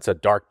God? That's a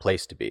dark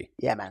place to be.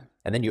 Yeah, man.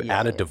 And then you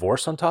add a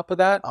divorce on top of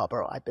that. Oh,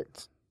 bro, I've been.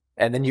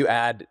 And then you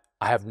add,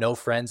 I have no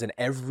friends, and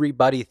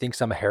everybody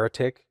thinks I'm a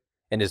heretic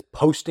and is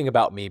posting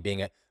about me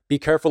being be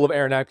careful of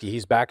Aaron Abke.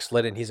 He's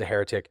backslidden. He's a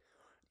heretic.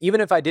 Even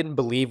if I didn't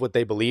believe what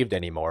they believed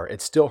anymore,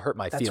 it still hurt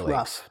my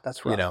feelings.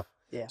 That's rough.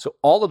 Yeah. So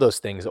all of those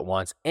things at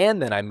once.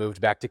 And then I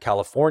moved back to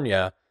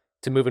California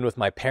to move in with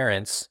my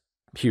parents.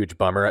 Huge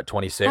bummer at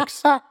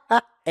 26.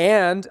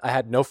 And I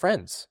had no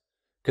friends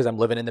because I'm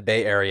living in the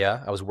Bay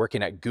Area. I was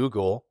working at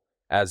Google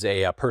as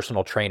a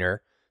personal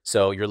trainer.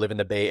 So you're living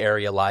the Bay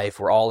Area life.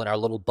 We're all in our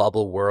little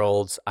bubble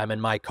worlds. I'm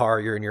in my car.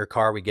 You're in your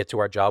car. We get to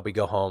our job. We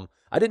go home.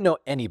 I didn't know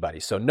anybody.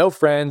 So no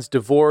friends,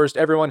 divorced.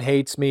 Everyone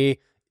hates me.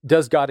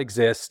 Does God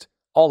exist?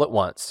 All at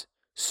once.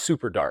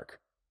 Super dark.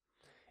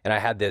 And I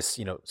had this,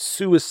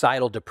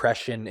 suicidal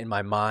depression in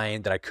my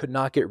mind that I could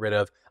not get rid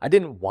of. I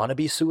didn't want to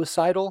be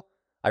suicidal.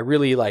 I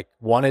really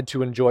wanted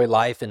to enjoy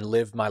life and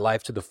live my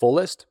life to the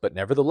fullest. But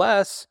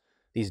nevertheless,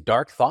 these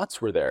dark thoughts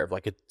were there.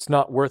 It's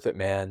not worth it,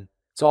 man.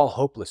 It's all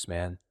hopeless,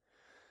 man.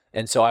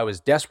 And so I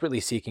was desperately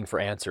seeking for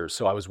answers.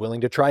 So I was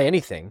willing to try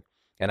anything.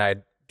 And I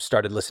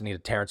started listening to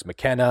Terrence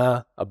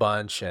McKenna a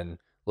bunch and a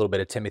little bit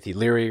of Timothy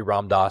Leary,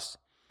 Ram Dass.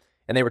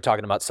 And they were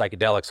talking about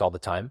psychedelics all the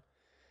time.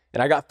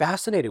 And I got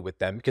fascinated with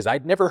them because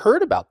I'd never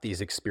heard about these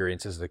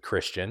experiences as a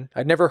Christian.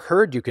 I'd never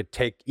heard you could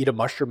eat a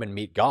mushroom and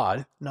meet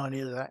God. No,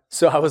 neither that.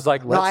 So I was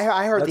like,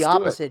 I heard the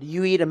opposite.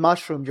 You eat a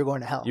mushroom, you're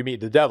going to hell. You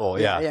meet the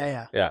devil.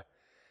 Yeah.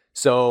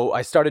 So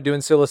I started doing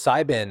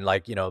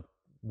psilocybin,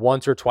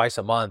 once or twice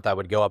a month. I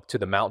would go up to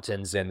the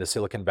mountains in the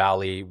Silicon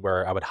Valley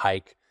where I would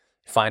hike,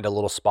 find a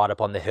little spot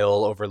up on the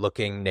hill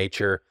overlooking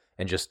nature,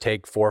 and just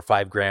take 4 or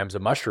 5 grams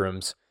of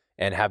mushrooms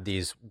and have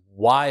these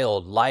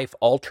wild,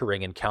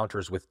 life-altering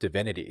encounters with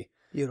divinity.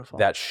 Beautiful.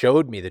 That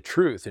showed me the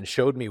truth and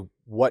showed me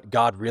what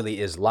God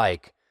really is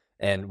like.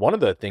 And one of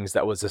the things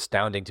that was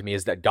astounding to me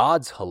is that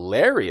God's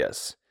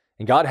hilarious.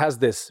 And God has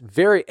this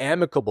very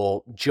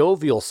amicable,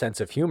 jovial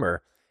sense of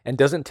humor and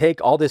doesn't take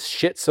all this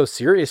shit so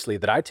seriously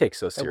that I take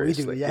so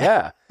seriously. We do,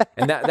 yeah.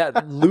 And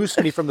that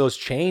loosed me from those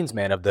chains,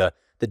 man, of the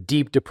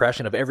deep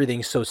depression of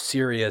everything so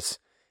serious.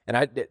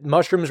 And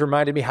mushrooms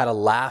reminded me how to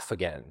laugh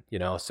again,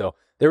 So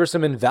there were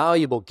some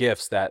invaluable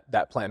gifts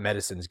that plant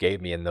medicines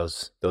gave me in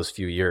those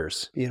few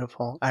years.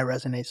 Beautiful. I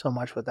resonate so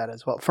much with that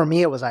as well. For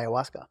me, it was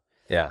ayahuasca.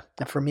 Yeah.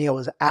 And for me, it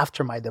was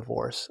after my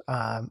divorce.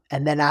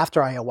 And then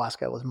after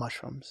ayahuasca, it was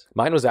mushrooms.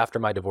 Mine was after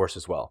my divorce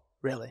as well.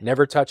 Really?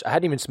 Never touched. I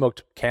hadn't even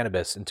smoked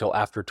cannabis until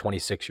after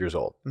 26 years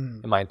old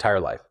in my entire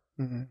life.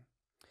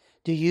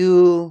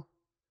 Mm-hmm.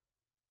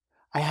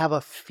 I have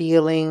a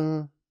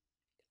feeling,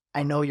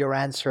 I know your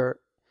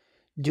answer.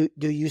 Do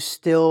you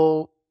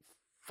still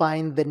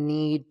find the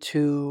need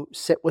to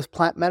sit with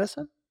plant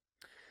medicine?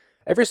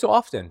 Every so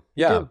often,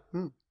 yeah.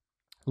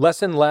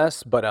 Less and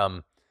less, but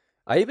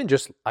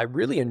I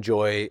really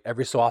enjoy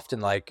every so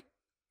often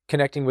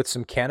connecting with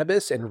some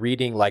cannabis and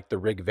reading the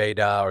Rig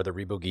Veda or the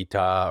Ribhu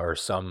Gita or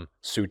some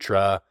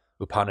sutra,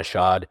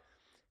 Upanishad.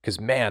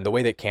 Because man, the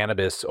way that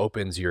cannabis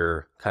opens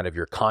your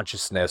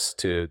consciousness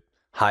to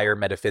higher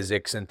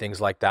metaphysics and things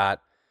like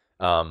that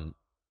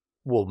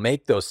will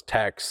make those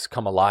texts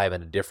come alive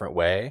in a different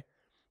way.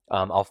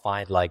 I'll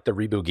find the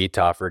Ribhu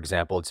Gita, for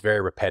example, it's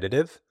very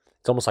repetitive.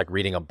 It's almost like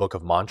reading a book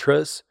of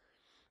mantras,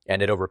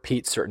 and it'll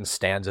repeat certain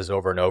stanzas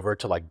over and over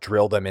to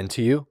drill them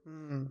into you.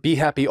 Be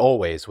happy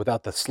always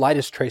without the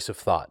slightest trace of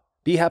thought.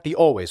 Be happy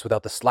always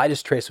without the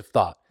slightest trace of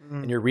thought.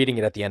 And you're reading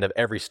it at the end of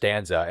every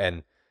stanza.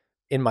 And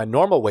in my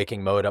normal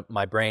waking mode,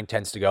 my brain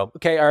tends to go,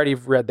 okay, I already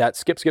read that.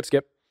 Skip.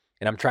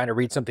 And I'm trying to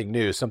read something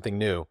new.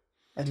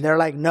 And they're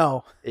like,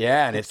 no.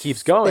 Yeah, and it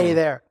keeps going. Stay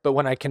there. But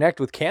when I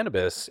connect with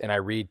cannabis and I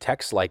read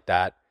texts like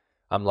that,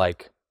 I'm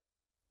like,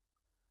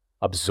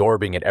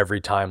 absorbing it every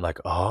time, like,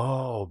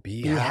 oh,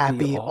 be Be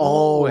happy happy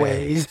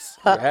always.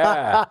 always.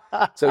 Yeah.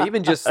 So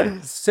even just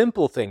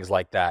simple things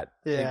like that.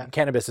 Yeah.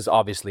 Cannabis is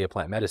obviously a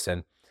plant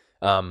medicine.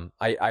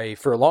 I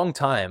for a long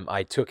time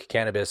I took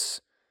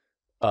cannabis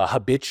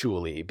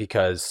habitually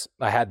because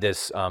I had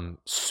this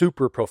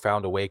super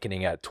profound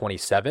awakening at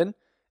 27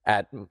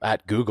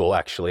 at Google,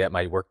 actually, at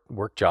my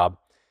work job.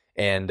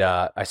 And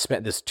I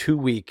spent this 2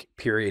 week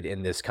period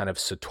in this kind of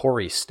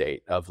Satori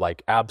state of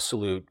like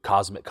absolute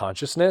cosmic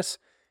consciousness,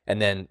 and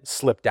then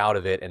slipped out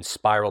of it and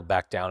spiraled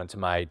back down into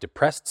my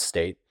depressed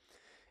state.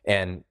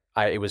 And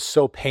it was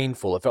so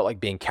painful. It felt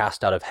like being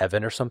cast out of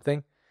heaven or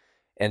something.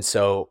 And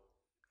so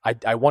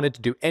I wanted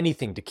to do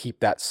anything to keep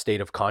that state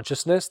of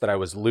consciousness that I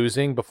was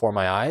losing before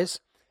my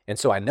eyes. And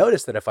so I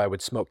noticed that if I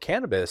would smoke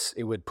cannabis,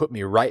 it would put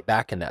me right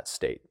back in that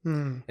state.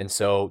 Hmm. And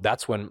so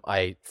that's when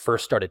I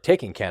first started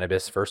taking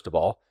cannabis, first of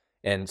all.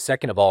 And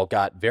second of all,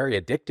 got very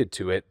addicted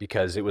to it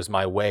because it was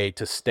my way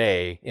to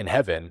stay in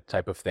heaven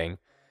type of thing.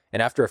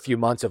 And after a few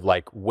months of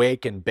like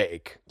wake and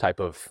bake type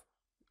of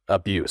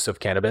abuse of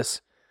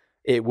cannabis,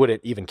 it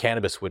wouldn't, even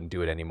cannabis wouldn't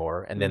do it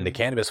anymore. And then the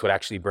cannabis would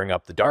actually bring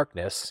up the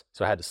darkness.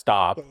 So I had to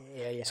stop.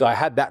 Yeah. So I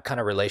had that kind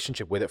of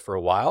relationship with it for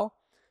a while.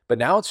 But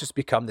now it's just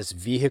become this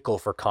vehicle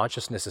for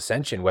consciousness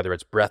ascension, whether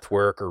it's breath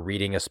work or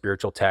reading a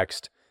spiritual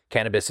text.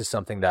 Cannabis is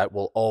something that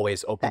will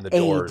always open the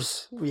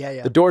doors.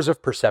 Yeah. The doors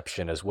of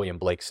perception, as William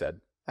Blake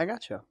said. I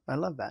got you. I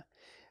love that.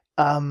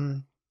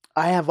 I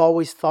have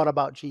always thought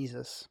about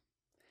Jesus,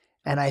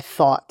 and I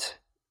thought,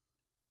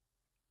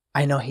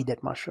 I know he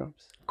did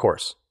mushrooms. Of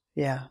course.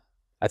 Yeah.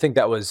 I think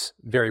that was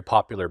very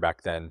popular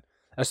back then,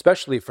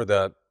 especially for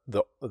the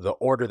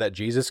order that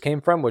Jesus came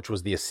from, which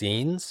was the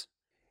Essenes.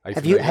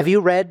 Have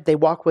you read They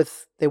Walk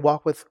with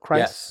Christ?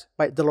 Yes.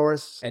 By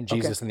Dolores And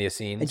Jesus and the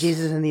Essenes. And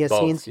Jesus and the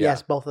Both, Essenes? yeah.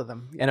 Yes, both of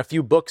them. And a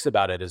few books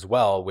about it as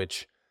well,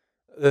 which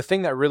the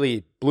thing that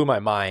really blew my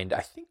mind,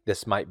 I think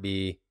this might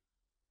be,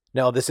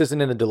 no, this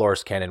isn't in the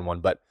Dolores Cannon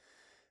one, but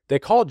they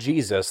call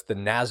Jesus the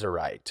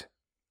Nazarite.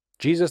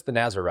 Jesus the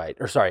Nazarite,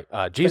 or sorry,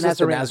 Jesus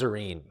the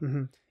Nazarene.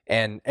 Mm-hmm.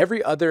 And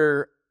every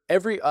other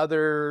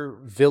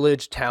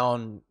village,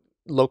 town,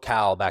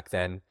 locale back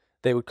then,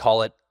 they would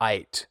call it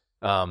Ite,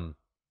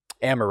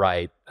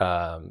 Amorite,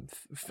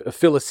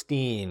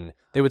 Philistine.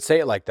 They would say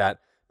it like that.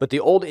 But the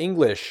Old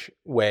English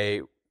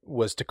way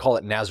was to call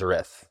it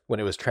Nazareth when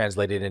it was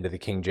translated into the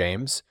King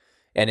James.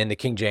 And in the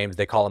King James,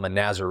 they call him a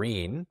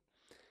Nazarene.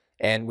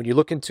 And when you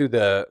look into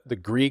the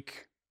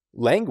Greek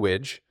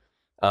language,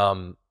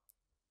 the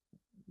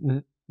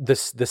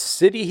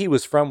city he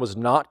was from was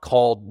not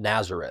called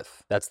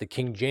Nazareth. That's the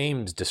King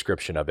James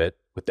description of it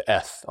with the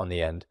eth on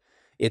the end.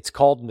 It's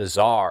called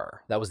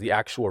Nazar. That was the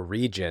actual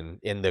region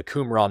in the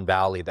Qumran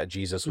Valley that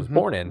Jesus was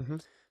born in. Mm-hmm.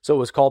 So it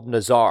was called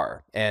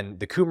Nazar. And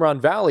the Qumran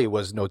Valley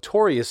was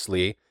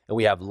notoriously, and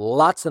we have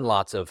lots and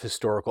lots of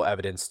historical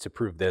evidence to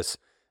prove this,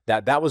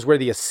 that was where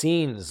the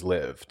Essenes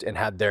lived and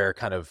had their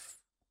kind of,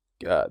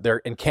 their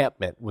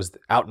encampment was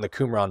out in the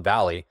Qumran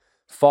Valley,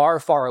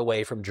 far, far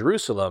away from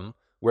Jerusalem,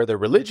 where the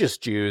religious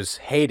Jews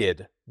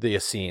hated the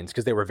Essenes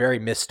because they were very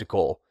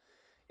mystical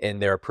in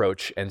their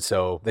approach. And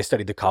so they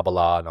studied the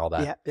Kabbalah and all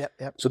that.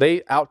 Yep. So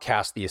they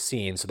outcast the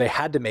Essenes. So they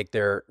had to make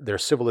their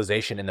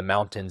civilization in the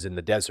mountains in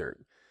the desert.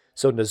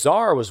 So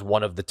Nazar was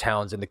one of the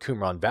towns in the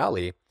Qumran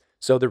Valley.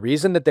 So the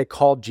reason that they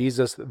called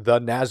Jesus the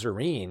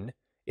Nazarene,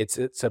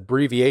 it's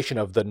abbreviation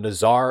of the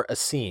Nazar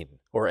Essene,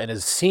 or an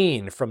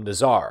Essene from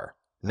Nazar,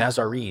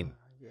 Nazarene,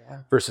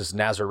 versus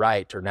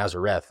Nazarite or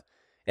Nazareth.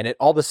 And it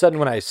all of a sudden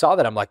when I saw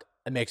that, I'm like,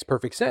 it makes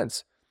perfect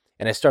sense.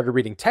 And I started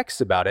reading texts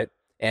about it.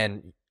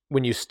 And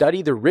when you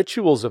study the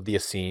rituals of the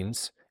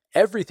Essenes,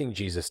 everything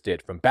Jesus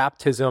did, from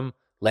baptism,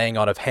 laying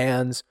on of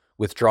hands,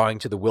 withdrawing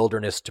to the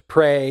wilderness to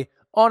pray,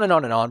 on and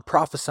on and on,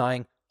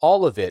 prophesying,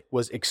 all of it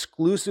was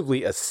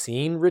exclusively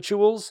Essene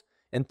rituals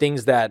and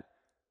things that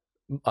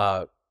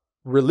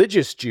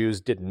religious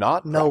Jews did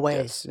not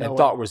practice and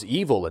thought was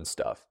evil and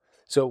stuff.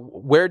 So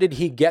where did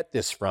he get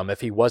this from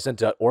if he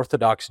wasn't an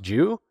Orthodox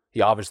Jew? He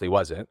obviously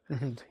wasn't.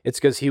 Mm-hmm. It's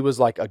because he was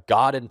like a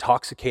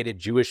God-intoxicated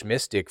Jewish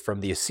mystic from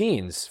the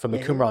Essenes, from the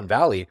Qumran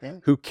Valley,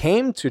 who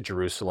came to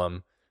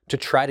Jerusalem to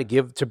try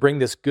to bring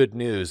this good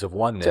news of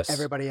oneness to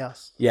everybody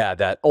else. Yeah,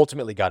 that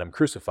ultimately got him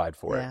crucified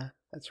for it. Yeah,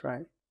 that's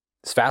right.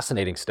 It's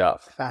fascinating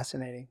stuff.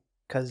 Fascinating.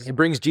 Because it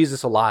brings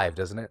Jesus alive,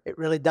 doesn't it? It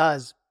really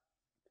does.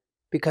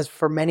 Because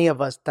for many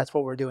of us, that's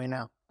what we're doing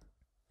now.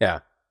 Yeah.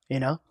 You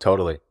know?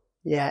 Totally.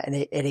 Yeah, and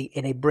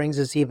it brings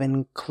us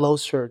even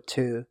closer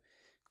to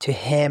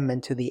him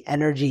and to the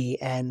energy.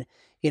 And,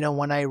 you know,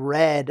 when I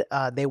read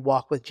They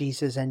Walk with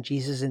Jesus and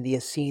Jesus and the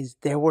Essenes,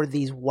 there were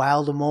these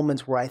wild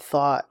moments where I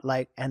thought,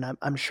 like, and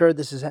I'm sure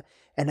this is,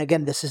 and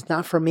again, this is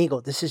not from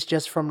ego. This is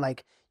just from,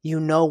 like, you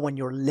know, when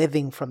you're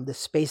living from this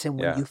space and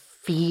when you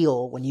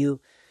feel,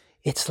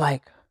 it's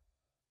like,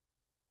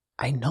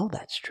 I know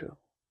that's true.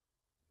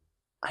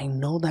 I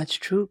know that's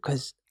true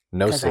because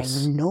I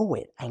know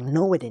it. I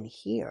know it in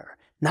here,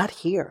 not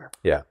here.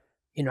 Yeah.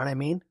 You know what I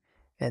mean?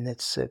 And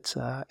it's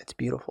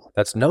beautiful.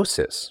 That's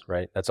gnosis,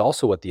 right? That's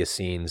also what the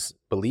Essenes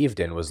believed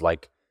in, was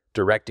like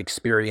direct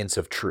experience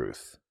of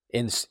truth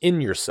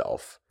in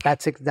yourself.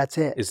 That's it.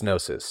 Is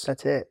gnosis.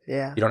 That's it.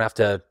 Yeah. You don't have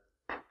to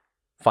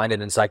find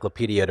an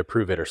encyclopedia to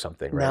prove it or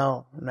something,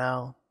 right?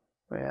 No.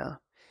 Yeah.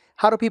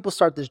 How do people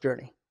start this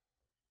journey?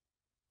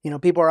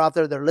 People are out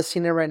there, they're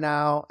listening right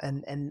now,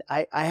 and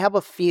I have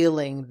a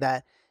feeling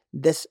that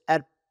this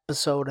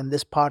episode and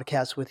this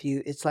podcast with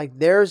you, it's like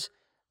there's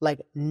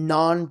like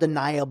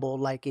non-deniable,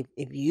 like if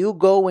you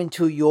go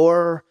into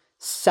your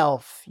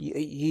self,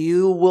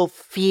 you will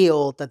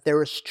feel that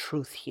there is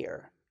truth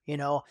here.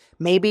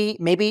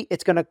 Maybe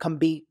it's gonna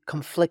be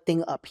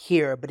conflicting up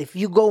here, but if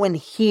you go in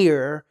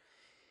here,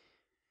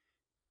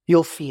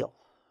 you'll feel.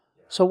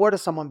 So where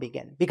does someone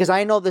begin? Because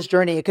I know this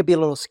journey, it could be a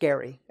little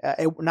scary.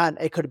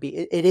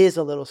 It is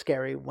a little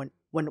scary when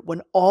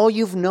all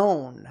you've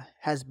known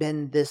has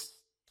been these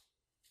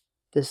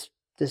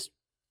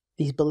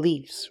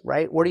beliefs,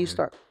 right? Where do you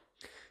start?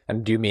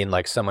 And do you mean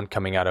like someone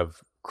coming out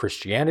of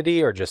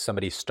Christianity or just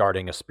somebody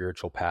starting a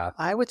spiritual path?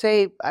 I would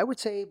say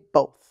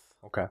both.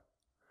 Okay.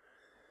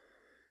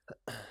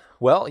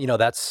 Well,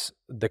 that's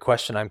the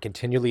question I'm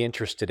continually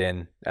interested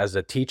in as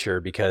a teacher,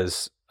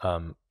 because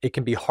it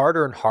can be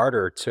harder and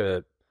harder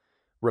to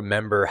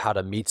remember how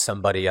to meet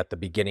somebody at the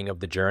beginning of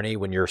the journey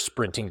when you're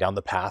sprinting down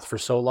the path for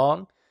so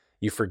long.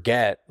 You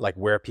forget like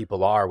where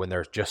people are when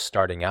they're just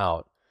starting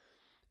out.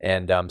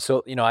 And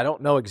so, I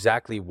don't know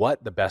exactly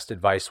what the best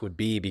advice would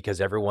be, because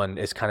everyone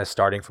is kind of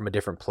starting from a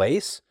different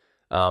place.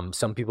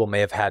 Some people may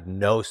have had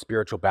no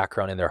spiritual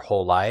background in their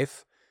whole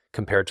life,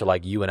 compared to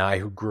like you and I,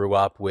 who grew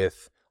up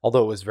with,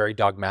 although it was very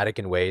dogmatic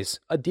in ways,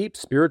 a deep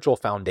spiritual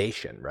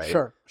foundation, right?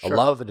 Sure. A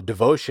love and a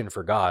devotion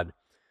for God.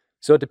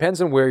 So it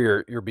depends on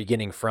where you're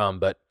beginning from.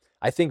 But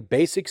I think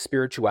basic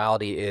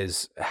spirituality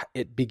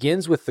it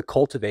begins with the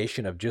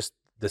cultivation of just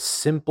the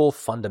simple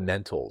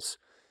fundamentals.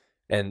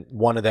 And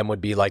one of them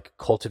would be like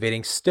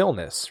cultivating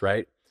stillness,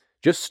 right?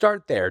 Just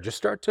start there. Just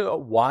start to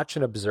watch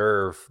and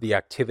observe the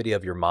activity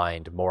of your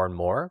mind more and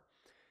more.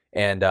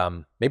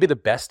 And maybe the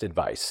best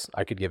advice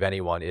I could give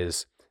anyone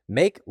is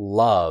make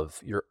love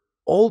your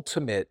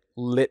ultimate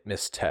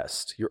litmus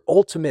test, your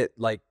ultimate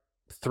like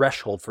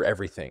threshold for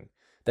everything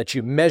that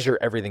you measure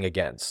everything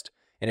against.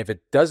 And if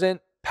it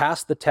doesn't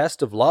pass the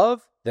test of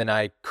love, then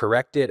I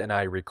correct it and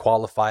I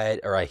requalify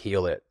it or I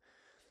heal it.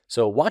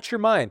 So watch your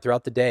mind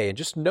throughout the day and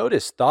just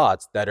notice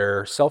thoughts that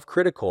are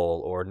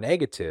self-critical or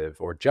negative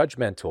or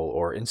judgmental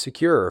or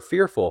insecure or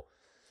fearful.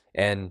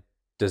 And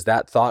does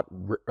that thought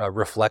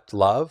reflect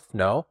love?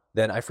 No.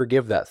 Then I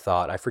forgive that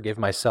thought. I forgive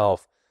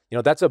myself.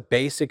 That's a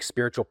basic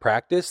spiritual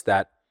practice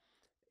that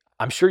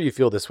I'm sure you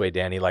feel this way,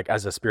 Danny, like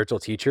as a spiritual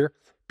teacher,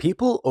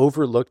 people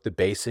overlook the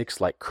basics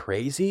like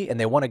crazy and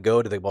they want to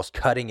go to the most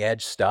cutting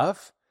edge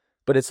stuff.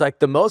 But it's like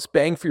the most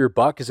bang for your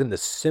buck is in the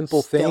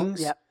simple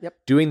things. Yep.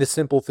 Doing the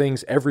simple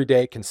things every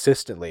day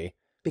consistently.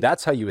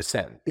 That's how you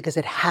ascend. Because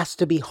it has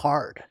to be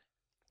hard.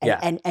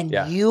 And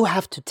Yeah. You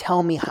have to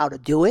tell me how to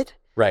do it.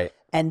 Right.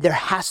 And there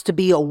has to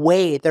be a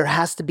way. There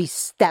has to be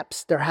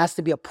steps. There has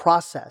to be a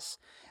process.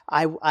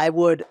 I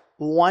would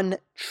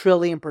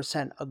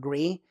 1,000,000,000%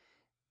 agree.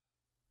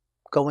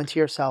 Go into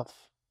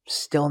yourself.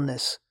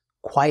 Stillness,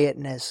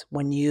 quietness.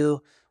 When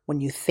you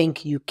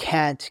think you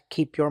can't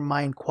keep your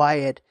mind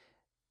quiet,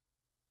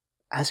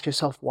 ask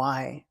yourself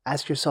why.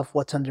 Ask yourself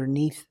what's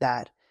underneath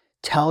that.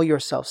 Tell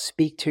yourself,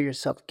 speak to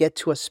yourself, get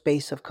to a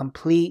space of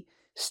complete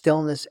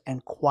stillness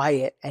and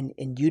quiet, and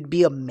you'd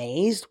be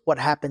amazed what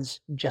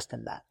happens just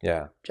in that.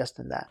 Yeah. Just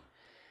in that.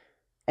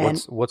 And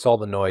what's all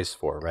the noise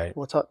for, right?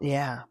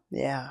 Yeah.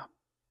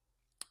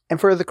 And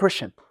for the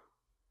Christian.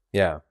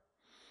 Yeah.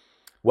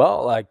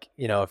 Well, like,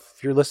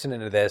 if you're listening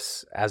to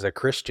this as a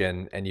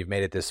Christian and you've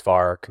made it this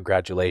far,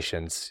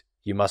 congratulations.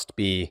 You must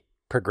be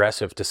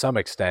progressive to some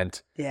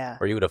extent. Yeah.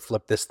 Or you would have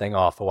flipped this thing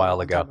off a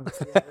while ago.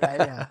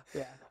 Yeah.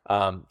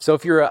 So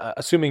if you're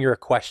assuming you're a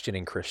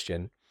questioning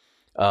Christian,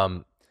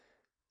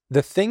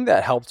 the thing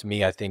that helped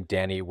me, I think,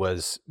 Danny,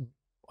 was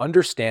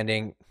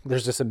understanding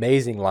there's this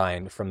amazing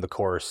line from the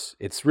Course.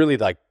 It's really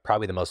like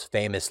probably the most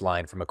famous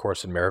line from A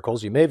Course in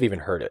Miracles. You may have even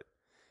heard it.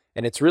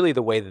 And it's really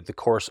the way that the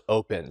Course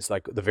opens,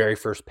 like the very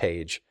first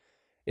page.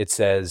 It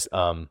says,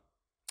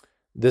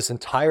 this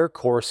entire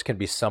Course can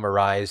be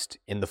summarized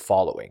in the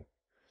following.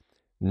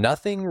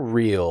 Nothing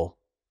real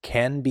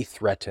can be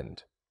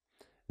threatened.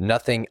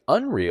 Nothing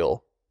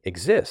unreal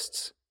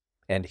exists.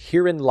 And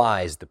herein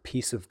lies the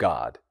peace of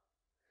God.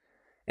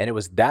 And it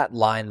was that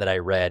line that I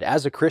read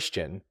as a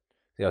Christian.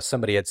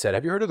 Somebody had said,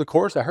 have you heard of the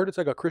Course? I heard it's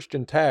like a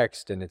Christian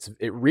text, and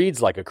it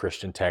reads like a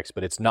Christian text,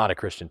 but it's not a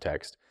Christian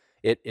text.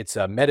 It's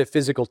a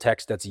metaphysical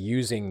text that's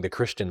using the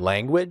Christian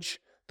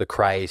language, the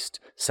Christ,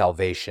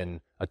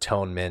 salvation,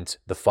 atonement,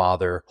 the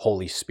Father,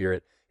 Holy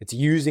Spirit. It's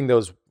using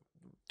those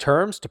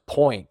terms to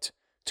point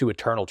to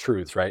eternal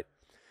truths, right?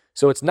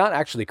 So it's not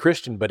actually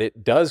Christian, but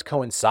it does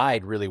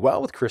coincide really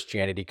well with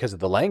Christianity because of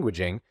the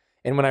languaging.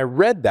 And when I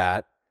read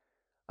that,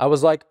 I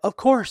was like, of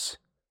course.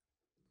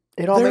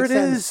 It all there makes it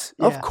sense. is.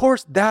 Yeah. Of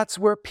course, that's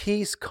where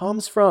peace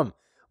comes from.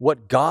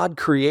 What God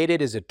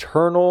created is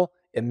eternal,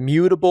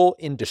 immutable,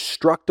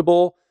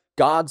 indestructible,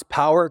 God's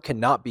power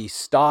cannot be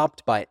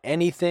stopped by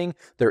anything.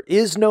 There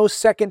is no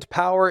second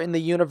power in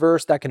the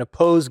universe that can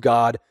oppose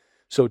God.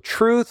 So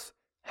truth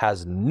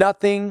has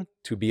nothing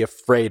to be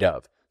afraid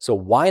of. So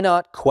why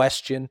not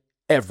question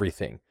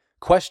everything?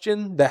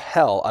 Question the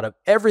hell out of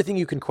everything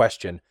you can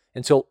question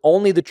until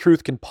only the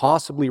truth can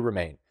possibly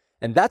remain.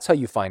 And that's how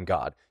you find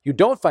God. You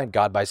don't find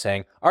God by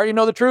saying, I already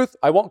know the truth.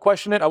 I won't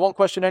question it. I won't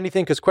question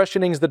anything because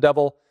questioning is the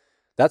devil.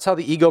 That's how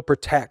the ego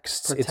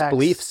protects its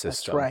belief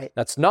system. That's right.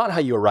 That's not how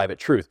you arrive at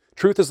truth.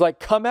 Truth is like,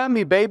 come at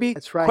me, baby.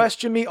 That's right.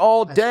 Question me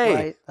all That's day.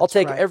 right. I'll That's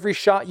take right. every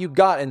shot you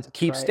got and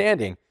keep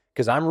standing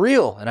because I'm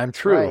real and I'm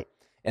true. Right.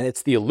 And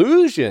it's the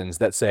illusions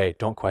that say,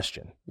 don't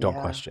question, don't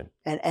Yeah. question.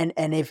 And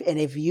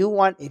if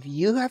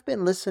you have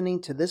been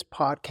listening to this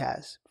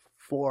podcast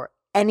for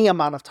any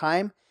amount of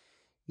time,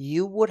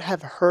 you would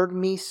have heard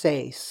me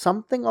say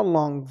something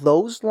along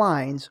those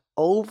lines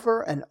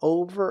over and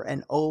over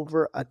and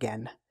over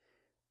again.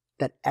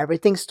 That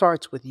everything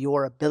starts with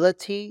your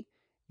ability,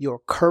 your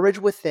courage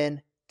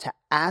within to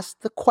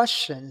ask the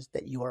questions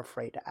that you are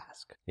afraid to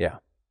ask. Yeah.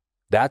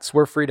 That's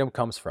where freedom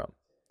comes from.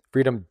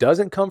 Freedom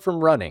doesn't come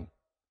from running,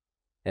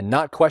 and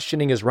not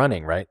questioning is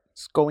running, right?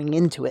 It's going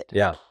into it.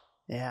 Yeah.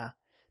 Yeah.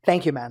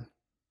 Thank you, man.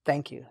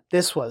 Thank you.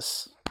 This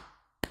was...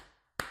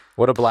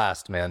 What a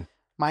blast, man.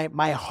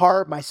 My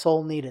heart, my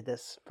soul needed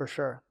this, for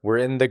sure. We're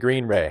in the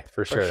green ray,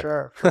 for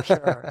sure. For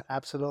sure.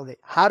 Absolutely.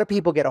 How do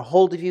people get a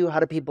hold of you? How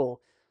do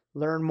people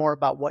learn more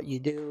about what you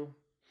do?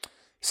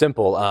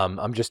 Simple.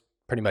 I'm just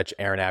pretty much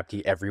Aaron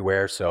Abke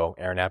everywhere. So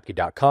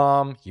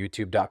aaronabke.com,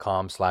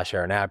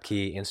 youtube.com/Aaron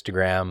Abke,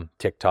 Instagram,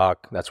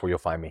 TikTok. That's where you'll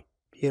find me.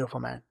 Beautiful,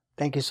 man.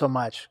 Thank you so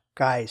much.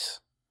 Guys,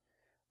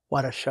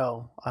 what a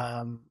show.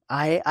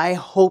 I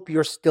hope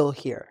you're still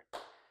here.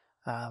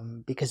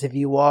 Because if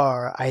you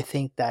are, I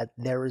think that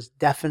there is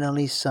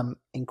definitely some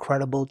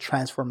incredible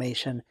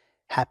transformation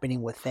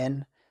happening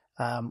within.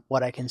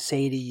 What I can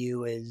say to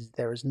you is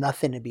there is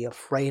nothing to be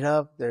afraid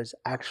of. There's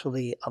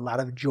actually a lot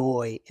of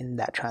joy in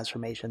that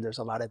transformation. There's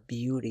a lot of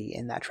beauty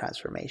in that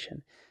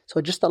transformation.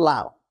 So just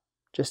allow,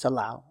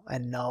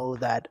 and know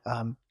that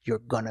you're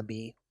going to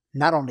be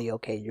not only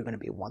okay, you're going to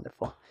be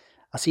wonderful.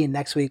 I'll see you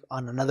next week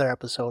on another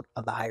episode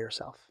of The Higher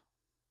Self.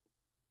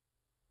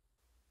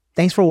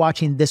 Thanks for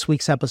watching this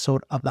week's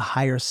episode of The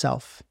Higher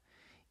Self.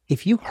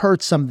 If you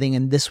heard something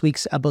in this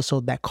week's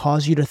episode that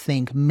caused you to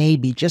think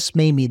maybe, just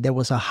maybe, there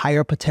was a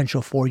higher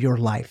potential for your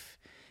life,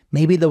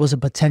 maybe there was a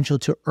potential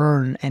to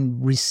earn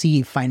and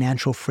receive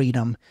financial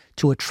freedom,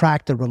 to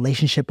attract the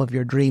relationship of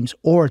your dreams,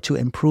 or to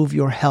improve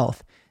your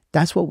health,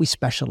 that's what we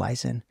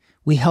specialize in.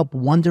 We help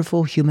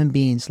wonderful human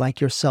beings like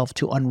yourself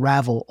to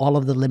unravel all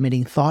of the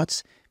limiting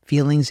thoughts,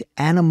 feelings,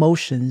 and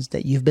emotions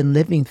that you've been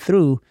living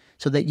through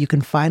so that you can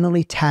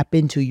finally tap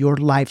into your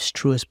life's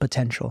truest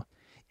potential.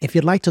 If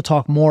you'd like to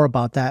talk more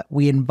about that,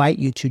 we invite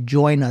you to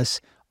join us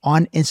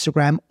on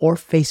Instagram or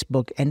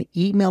Facebook and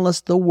email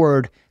us the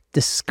word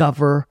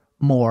Discover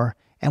More.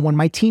 And when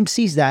my team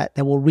sees that,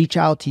 they will reach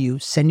out to you,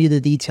 send you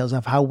the details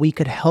of how we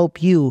could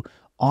help you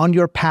on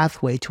your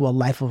pathway to a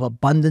life of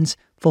abundance,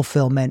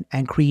 fulfillment,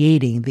 and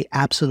creating the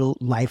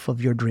absolute life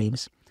of your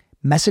dreams.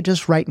 Message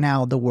us right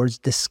now the words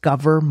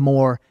Discover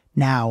More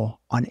now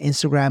on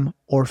Instagram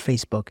or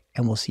Facebook,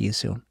 and we'll see you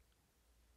soon.